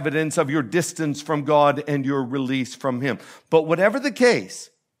evidence of your distance from God and your release from Him. But whatever the case,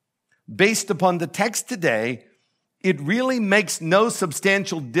 based upon the text today, it really makes no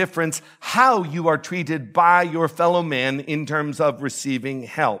substantial difference how you are treated by your fellow man in terms of receiving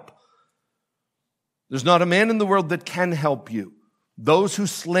help. There's not a man in the world that can help you. Those who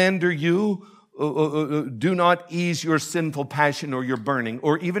slander you do not ease your sinful passion or your burning,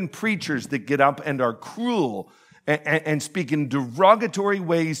 or even preachers that get up and are cruel and speak in derogatory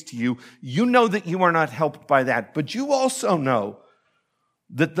ways to you. You know that you are not helped by that, but you also know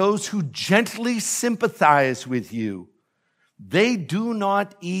that those who gently sympathize with you, they do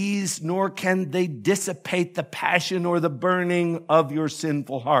not ease nor can they dissipate the passion or the burning of your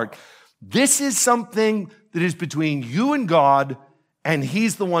sinful heart. This is something that is between you and God, and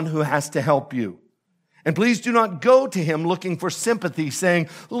He's the one who has to help you. And please do not go to Him looking for sympathy, saying,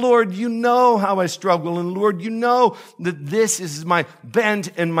 Lord, you know how I struggle, and Lord, you know that this is my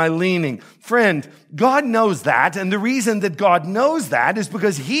bent and my leaning. Friend, God knows that, and the reason that God knows that is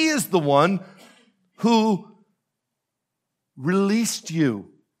because He is the one who released you,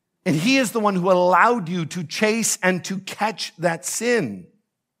 and He is the one who allowed you to chase and to catch that sin.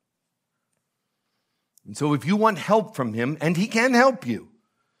 And so if you want help from Him, and He can help you,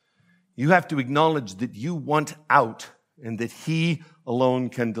 you have to acknowledge that you want out and that He alone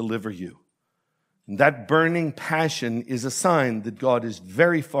can deliver you. And that burning passion is a sign that God is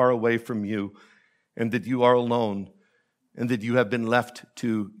very far away from you and that you are alone and that you have been left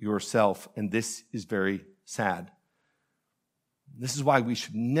to yourself. And this is very sad. This is why we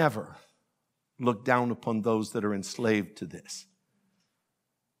should never look down upon those that are enslaved to this.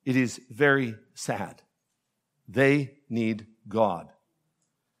 It is very sad. They need God.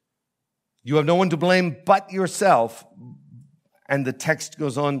 You have no one to blame but yourself. And the text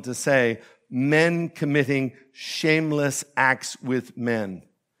goes on to say, men committing shameless acts with men.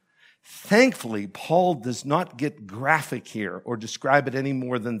 Thankfully, Paul does not get graphic here or describe it any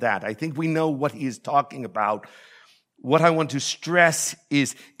more than that. I think we know what he is talking about. What I want to stress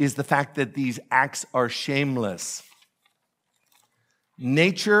is the fact that these acts are shameless.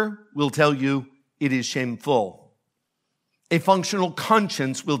 Nature will tell you it is shameful. A functional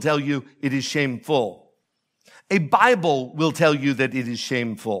conscience will tell you it is shameful. A Bible will tell you that it is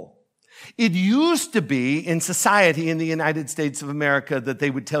shameful. It used to be in society in the United States of America that they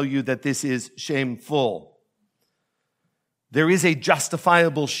would tell you that this is shameful. There is a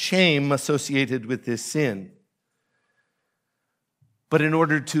justifiable shame associated with this sin. But in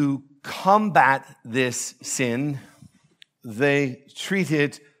order to combat this sin, they treat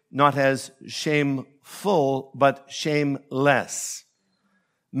it not as shameful, but shameless.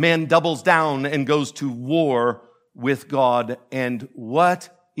 Man doubles down and goes to war with God. And what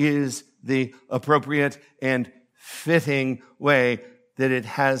is the appropriate and fitting way that it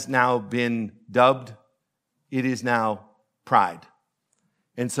has now been dubbed? It is now Pride.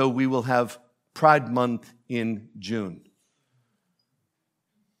 And so we will have Pride Month in June.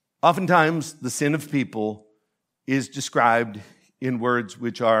 Oftentimes, the sin of people is described in words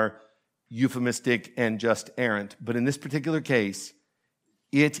which are euphemistic and just errant. But in this particular case,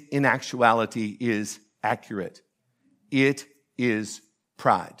 it in actuality is accurate. It is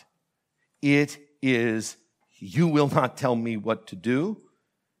pride. It is, you will not tell me what to do.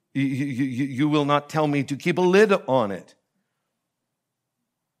 You will not tell me to keep a lid on it.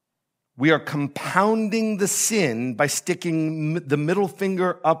 We are compounding the sin by sticking the middle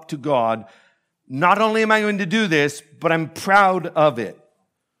finger up to God. Not only am I going to do this, but I'm proud of it.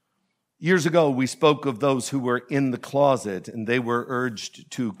 Years ago, we spoke of those who were in the closet and they were urged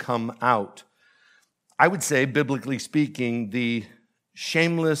to come out. I would say, biblically speaking, the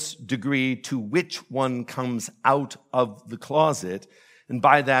shameless degree to which one comes out of the closet, and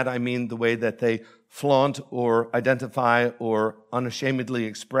by that I mean the way that they flaunt or identify or unashamedly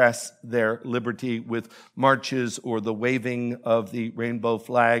express their liberty with marches or the waving of the rainbow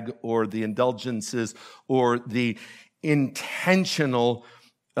flag or the indulgences or the intentional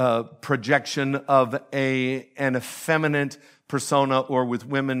projection of an effeminate persona, or with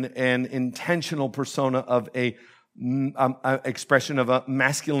women, an intentional persona of a expression of a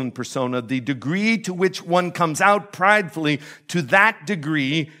masculine persona, the degree to which one comes out pridefully, to that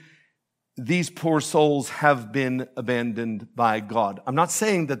degree, these poor souls have been abandoned by God. I'm not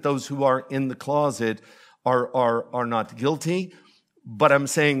saying that those who are in the closet are not guilty, but I'm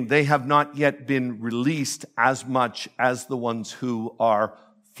saying they have not yet been released as much as the ones who are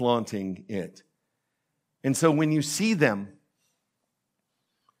flaunting it. And so when you see them,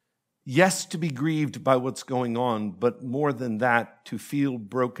 yes, to be grieved by what's going on, but more than that, to feel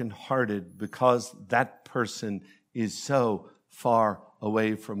brokenhearted because that person is so far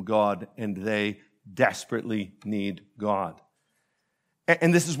away from God and they desperately need God.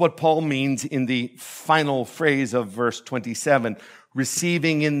 And this is what Paul means in the final phrase of verse 27,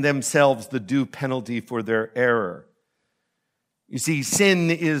 receiving in themselves the due penalty for their error. You see, sin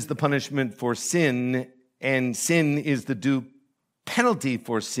is the punishment for sin, and sin is the due penalty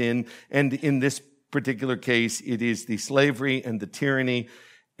for sin. And in this particular case, it is the slavery and the tyranny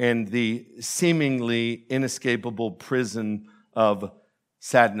and the seemingly inescapable prison of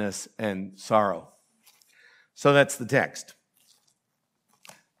sadness and sorrow. So that's the text.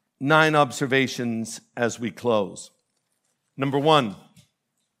 9 observations as we close. Number 1,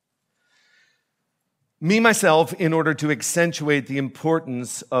 me, myself, in order to accentuate the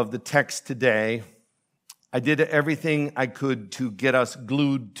importance of the text today, I did everything I could to get us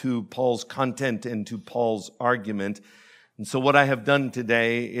glued to Paul's content and to Paul's argument. And so what I have done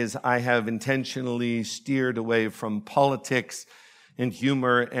today is I have intentionally steered away from politics and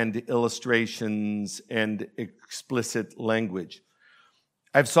humor and illustrations and explicit language.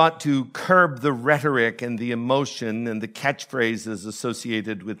 I've sought to curb the rhetoric and the emotion and the catchphrases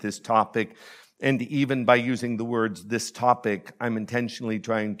associated with this topic. And even by using the words "this topic," I'm intentionally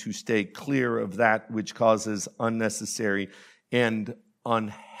trying to stay clear of that which causes unnecessary and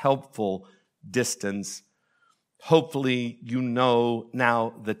unhelpful distance. Hopefully, you know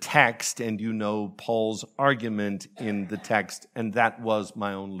now the text and you know Paul's argument in the text, and that was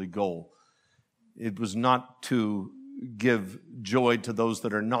my only goal. It was not to give joy to those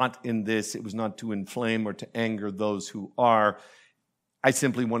that are not in this. It was not to inflame or to anger those who are. I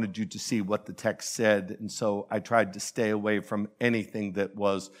simply wanted you to see what the text said, and so I tried to stay away from anything that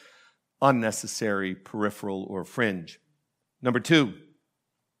was unnecessary, peripheral, or fringe. Number 2,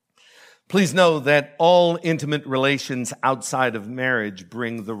 please know that all intimate relations outside of marriage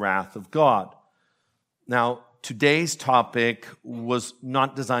bring the wrath of God. Now, today's topic was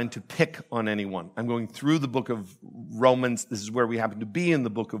not designed to pick on anyone. I'm going through the book of Romans. This is where we happen to be in the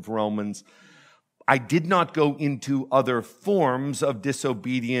book of Romans. I did not go into other forms of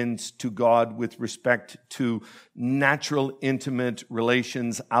disobedience to God with respect to natural, intimate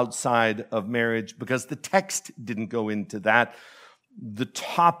relations outside of marriage because the text didn't go into that. The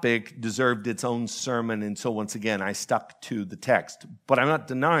topic deserved its own sermon, and so once again, I stuck to the text. But I'm not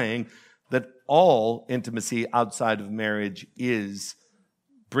denying that all intimacy outside of marriage is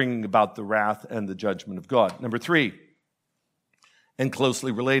bringing about the wrath and the judgment of God. Number 3, and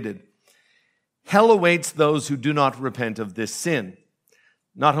closely related, hell awaits those who do not repent of this sin.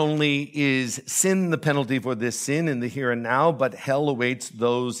 Not only is sin the penalty for this sin in the here and now, but hell awaits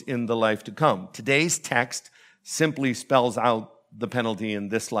those in the life to come. Today's text simply spells out the penalty in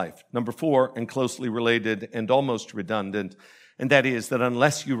this life. Number 4, and closely related and almost redundant, and that is that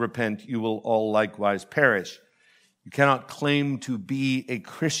unless you repent, you will all likewise perish. You cannot claim to be a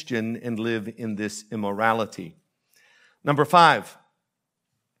Christian and live in this immorality. Number 5,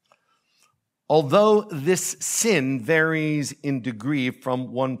 although this sin varies in degree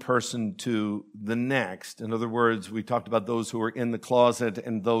from one person to the next, in other words, we talked about those who are in the closet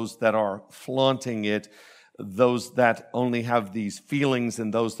and those that are flaunting it, those that only have these feelings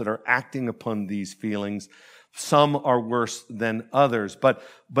and those that are acting upon these feelings. Some are worse than others. But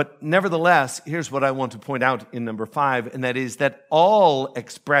nevertheless, here's what I want to point out in number 5, and that is that all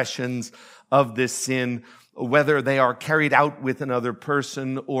expressions of this sin, whether they are carried out with another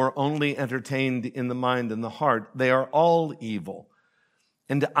person or only entertained in the mind and the heart, they are all evil.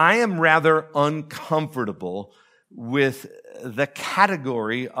 And I am rather uncomfortable with the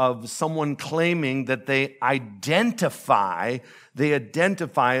category of someone claiming that they identify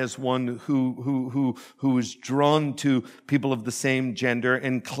as one who is drawn to people of the same gender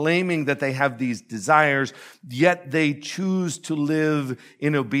and claiming that they have these desires, yet they choose to live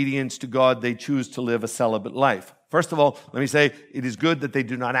in obedience to God. They choose to live a celibate life. First of all, let me say, it is good that they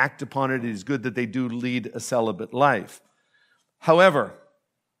do not act upon it. It is good that they do lead a celibate life. However,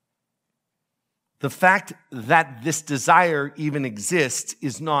 the fact that this desire even exists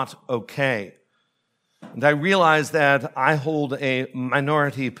is not okay. And I realize that I hold a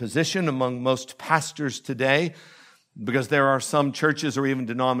minority position among most pastors today, Because there are some churches or even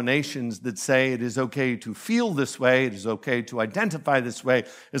denominations that say it is okay to feel this way, it is okay to identify this way,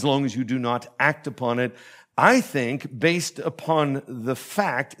 as long as you do not act upon it. I think, based upon the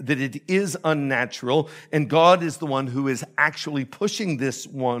fact that it is unnatural, and God is the one who is actually pushing this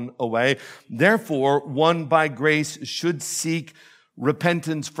one away, therefore, one by grace should seek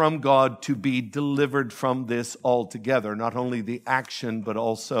repentance from God to be delivered from this altogether, not only the action, but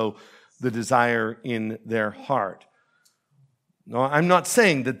also the desire in their heart. No, I'm not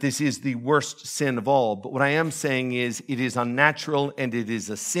saying that this is the worst sin of all, but what I am saying is it is unnatural and it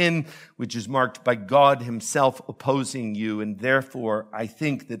is a sin which is marked by God himself opposing you, and therefore I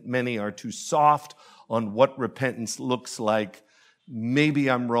think that many are too soft on what repentance looks like. Maybe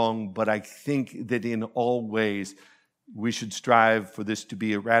I'm wrong, but I think that in all ways we should strive for this to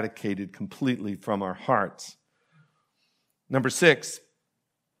be eradicated completely from our hearts. Number 6.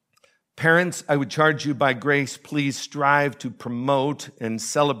 Parents, I would charge you by grace, please strive to promote and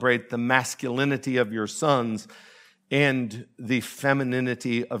celebrate the masculinity of your sons and the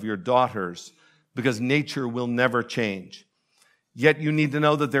femininity of your daughters, because nature will never change. Yet you need to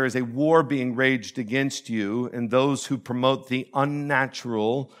know that there is a war being waged against you, and those who promote the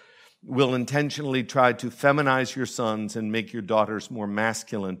unnatural will intentionally try to feminize your sons and make your daughters more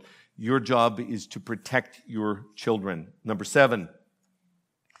masculine. Your job is to protect your children. Number 7.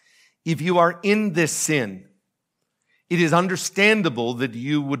 If you are in this sin, it is understandable that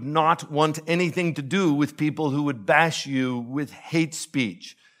you would not want anything to do with people who would bash you with hate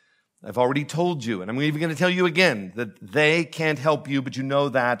speech. I've already told you, and I'm even going to tell you again, that they can't help you, but you know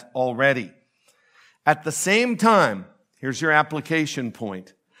that already. At the same time, here's your application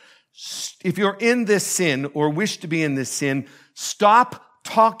point. If you're in this sin or wish to be in this sin, stop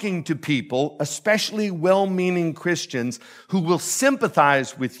talking to people, especially well-meaning Christians, who will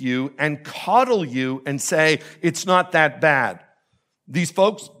sympathize with you and coddle you and say, it's not that bad. These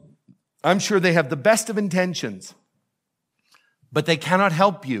folks, I'm sure they have the best of intentions, but they cannot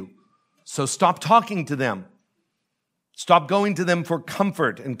help you. So stop talking to them. Stop going to them for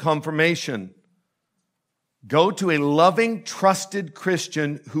comfort and confirmation. Go to a loving, trusted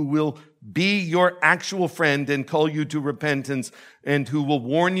Christian who will be your actual friend and call you to repentance, and who will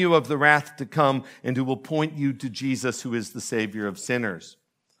warn you of the wrath to come, and who will point you to Jesus, who is the Savior of sinners.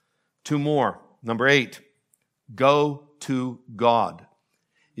 2 more. Number 8, go to God.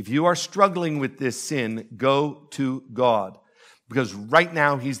 If you are struggling with this sin, go to God, because right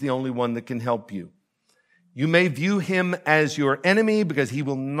now he's the only one that can help you. You may view him as your enemy because he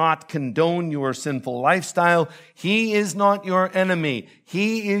will not condone your sinful lifestyle. He is not your enemy.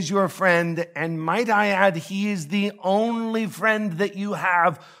 He is your friend. And might I add, he is the only friend that you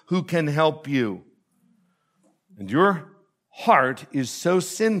have who can help you. And your heart is so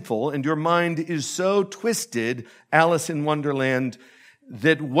sinful and your mind is so twisted, Alice in Wonderland,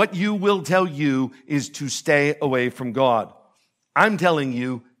 that what you will tell you is to stay away from God. I'm telling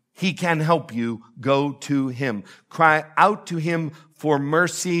you, he can help you. Go to him. Cry out to him for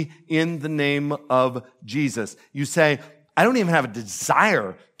mercy in the name of Jesus. You say, I don't even have a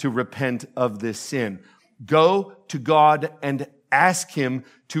desire to repent of this sin. Go to God and ask him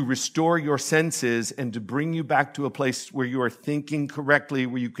to restore your senses and to bring you back to a place where you are thinking correctly,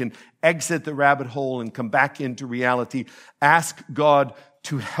 where you can exit the rabbit hole and come back into reality. Ask God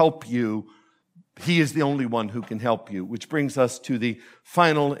to help you. He is the only one who can help you, which brings us to the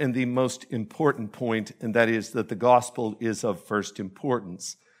final and the most important point, and that is that the gospel is of first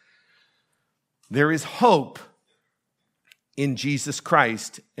importance. There is hope in Jesus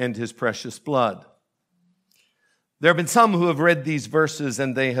Christ and his precious blood. There have been some who have read these verses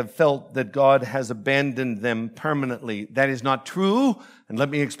and they have felt that God has abandoned them permanently. That is not true, and let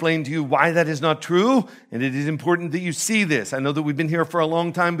me explain to you why that is not true, and it is important that you see this. I know that we've been here for a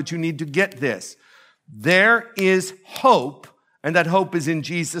long time, but you need to get this. There is hope, and that hope is in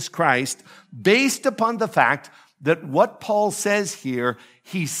Jesus Christ, based upon the fact that what Paul says here,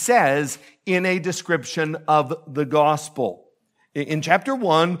 he says in a description of the gospel. In chapter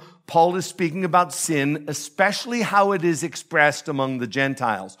 1, Paul is speaking about sin, especially how it is expressed among the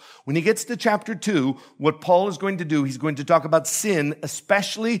Gentiles. When he gets to chapter 2, what Paul is going to do, he's going to talk about sin,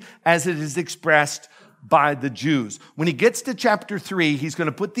 especially as it is expressed by the Jews. When he gets to chapter 3, he's going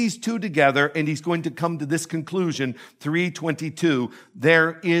to put these two together and he's going to come to this conclusion, 3:22.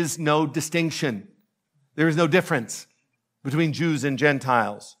 There is no distinction. There is no difference between Jews and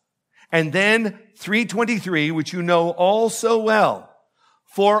Gentiles. And then 3:23, which you know all so well,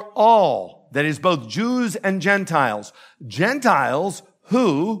 for all, that is both Jews and Gentiles, Gentiles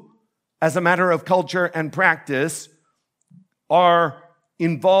who, as a matter of culture and practice, are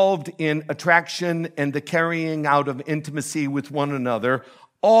involved in attraction and the carrying out of intimacy with one another,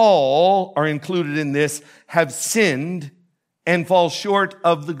 all are included in this, have sinned and fall short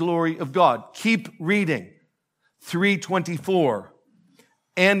of the glory of God. Keep reading. 3:24.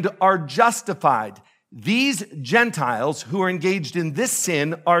 And are justified. These Gentiles who are engaged in this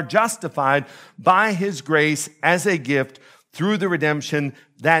sin are justified by his grace as a gift through the redemption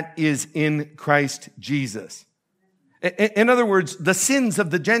that is in Christ Jesus. In other words, the sins of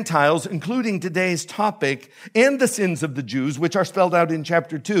the Gentiles, including today's topic, and the sins of the Jews, which are spelled out in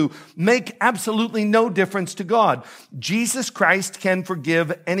chapter 2, make absolutely no difference to God. Jesus Christ can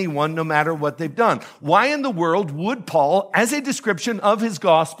forgive anyone no matter what they've done. Why in the world would Paul, as a description of his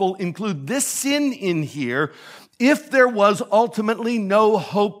gospel, include this sin in here if there was ultimately no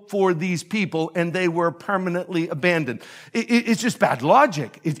hope for these people and they were permanently abandoned? It's just bad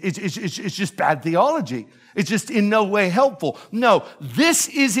logic. It's just bad theology. It's just in no way helpful. No, this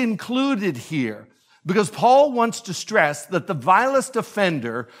is included here because Paul wants to stress that the vilest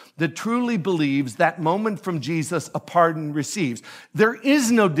offender that truly believes that moment from Jesus a pardon receives. There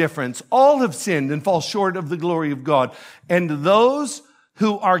is no difference. All have sinned and fall short of the glory of God. And those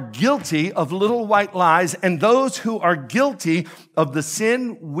who are guilty of little white lies and those who are guilty of the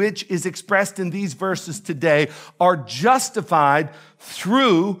sin which is expressed in these verses today are justified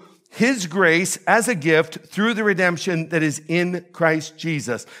through his grace as a gift through the redemption that is in Christ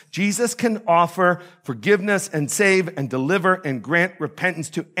Jesus. Jesus can offer forgiveness and save and deliver and grant repentance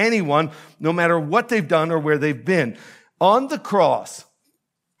to anyone, no matter what they've done or where they've been. On the cross,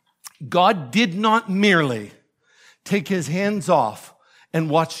 God did not merely take his hands off and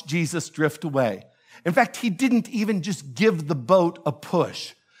watch Jesus drift away. In fact, he didn't even just give the boat a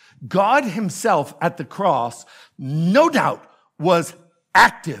push. God himself at the cross, no doubt, was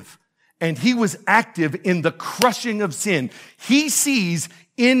active. And he was active in the crushing of sin. He sees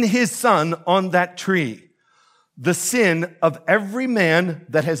in his son on that tree the sin of every man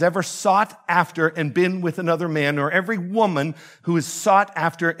that has ever sought after and been with another man, or every woman who has sought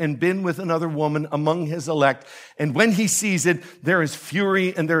after and been with another woman among his elect. And when he sees it, there is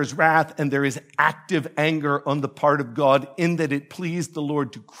fury and there is wrath and there is active anger on the part of God, in that it pleased the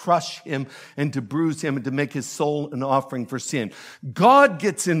Lord to crush him and to bruise him and to make his soul an offering for sin. God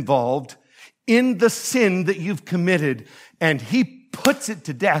gets involved in the sin that you've committed, and he puts it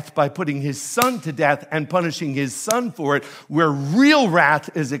to death by putting his son to death and punishing his son for it, where real wrath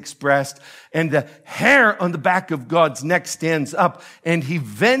is expressed and the hair on the back of God's neck stands up, and he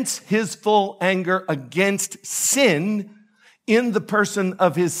vents his full anger against sin in the person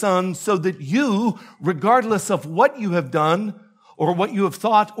of his son, so that you, regardless of what you have done or what you have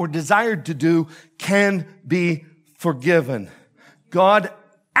thought or desired to do, can be forgiven. God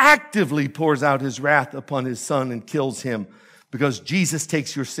actively pours out his wrath upon his son and kills him, because Jesus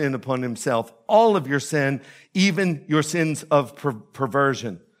takes your sin upon himself, all of your sin, even your sins of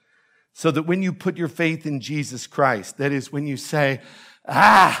perversion. So that when you put your faith in Jesus Christ, that is when you say,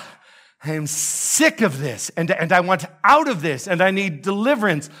 I am sick of this, and I want out of this, and I need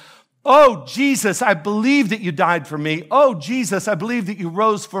deliverance. Oh, Jesus, I believe that you died for me. Oh, Jesus, I believe that you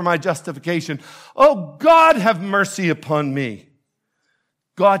rose for my justification. Oh, God, have mercy upon me.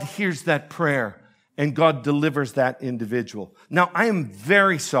 God hears that prayer, and God delivers that individual. Now, I am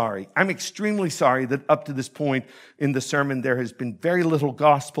very sorry. I'm extremely sorry that up to this point in the sermon, there has been very little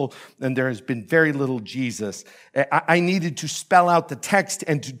gospel and there has been very little Jesus. I needed to spell out the text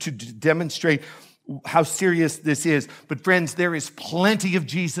and to demonstrate how serious this is. But friends, there is plenty of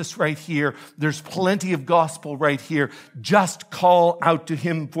Jesus right here. There's plenty of gospel right here. Just call out to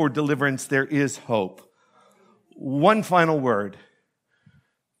him for deliverance. There is hope. One final word.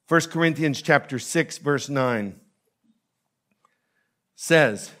 1 Corinthians chapter 6, verse 9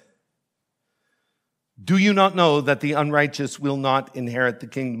 says, do you not know that the unrighteous will not inherit the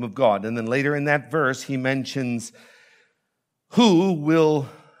kingdom of God? And then later in that verse, he mentions who will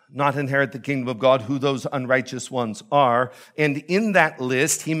not inherit the kingdom of God, who those unrighteous ones are. And in that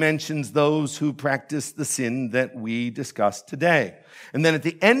list, he mentions those who practice the sin that we discussed today. And then at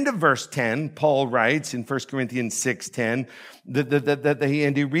the end of verse 10, Paul writes in 1 Corinthians 6:10,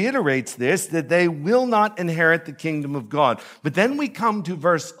 and he reiterates this, that they will not inherit the kingdom of God. But then we come to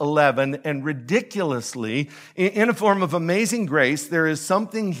verse 11, and ridiculously, in a form of amazing grace, there is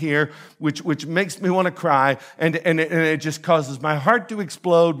something here which makes me want to cry, and it just causes my heart to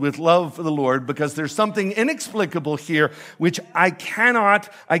explode with love for the Lord, because there's something inexplicable here which I cannot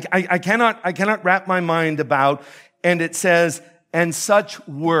wrap my mind about. And it says, and such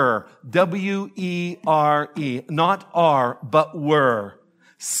were, W-E-R-E, not are, but were.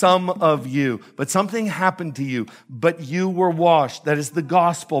 some of you. But something happened to you. But you were washed. That is the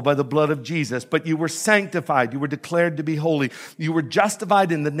gospel by the blood of Jesus. But you were sanctified. You were declared to be holy. You were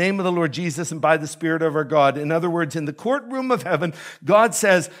justified in the name of the Lord Jesus and by the Spirit of our God. In other words, in the courtroom of heaven, God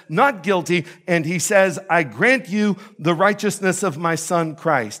says, not guilty. And he says, I grant you the righteousness of my son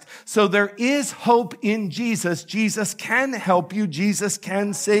Christ. So there is hope in Jesus. Jesus can help you. Jesus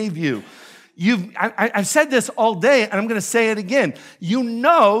can save you. I've said this all day, and I'm going to say it again. You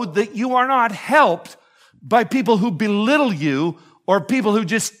know that you are not helped by people who belittle you, or people who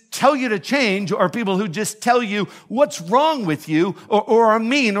just tell you to change, or people who just tell you what's wrong with you, or are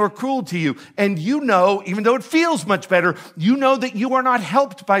mean or cruel to you. And you know, even though it feels much better, you know that you are not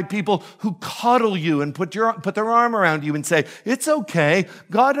helped by people who coddle you and put their arm around you and say, it's okay,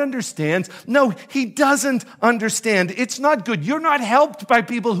 God understands. No, he doesn't understand. It's not good. You're not helped by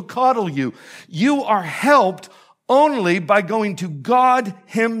people who coddle you. You are helped only by going to God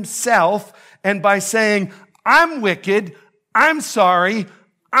himself and by saying, I'm wicked, I'm sorry,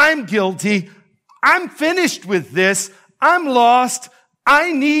 I'm guilty, I'm finished with this, I'm lost,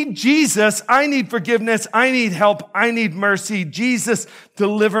 I need Jesus, I need forgiveness, I need help, I need mercy. Jesus,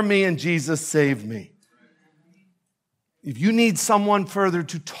 deliver me, and Jesus, save me. If you need someone further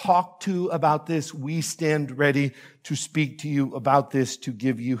to talk to about this, we stand ready to speak to you about this, to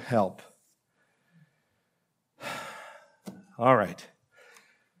give you help. All right.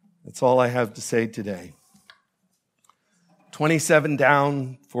 That's all I have to say today. 27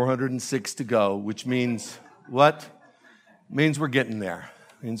 down, 406 to go, which means what? It means we're getting there.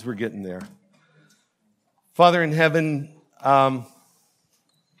 It means we're getting there. Father in heaven,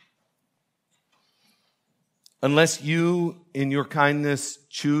 unless you, in your kindness,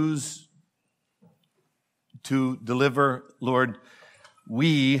 choose to deliver, Lord,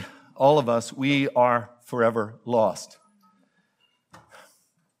 we, all of us, we are forever lost.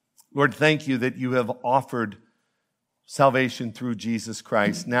 Lord, thank you that you have offered salvation through Jesus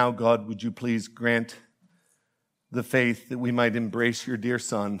Christ. Now, God, would you please grant the faith that we might embrace your dear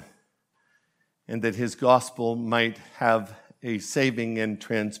Son, and that his gospel might have a saving and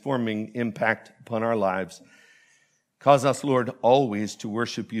transforming impact upon our lives. Cause us, Lord, always to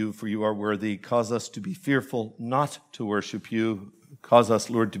worship you, for you are worthy. Cause us to be fearful not to worship you. Cause us,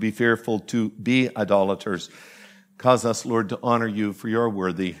 Lord, to be fearful to be idolaters. Cause us, Lord, to honor you, for you are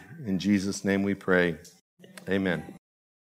worthy. In Jesus' name we pray. Amen.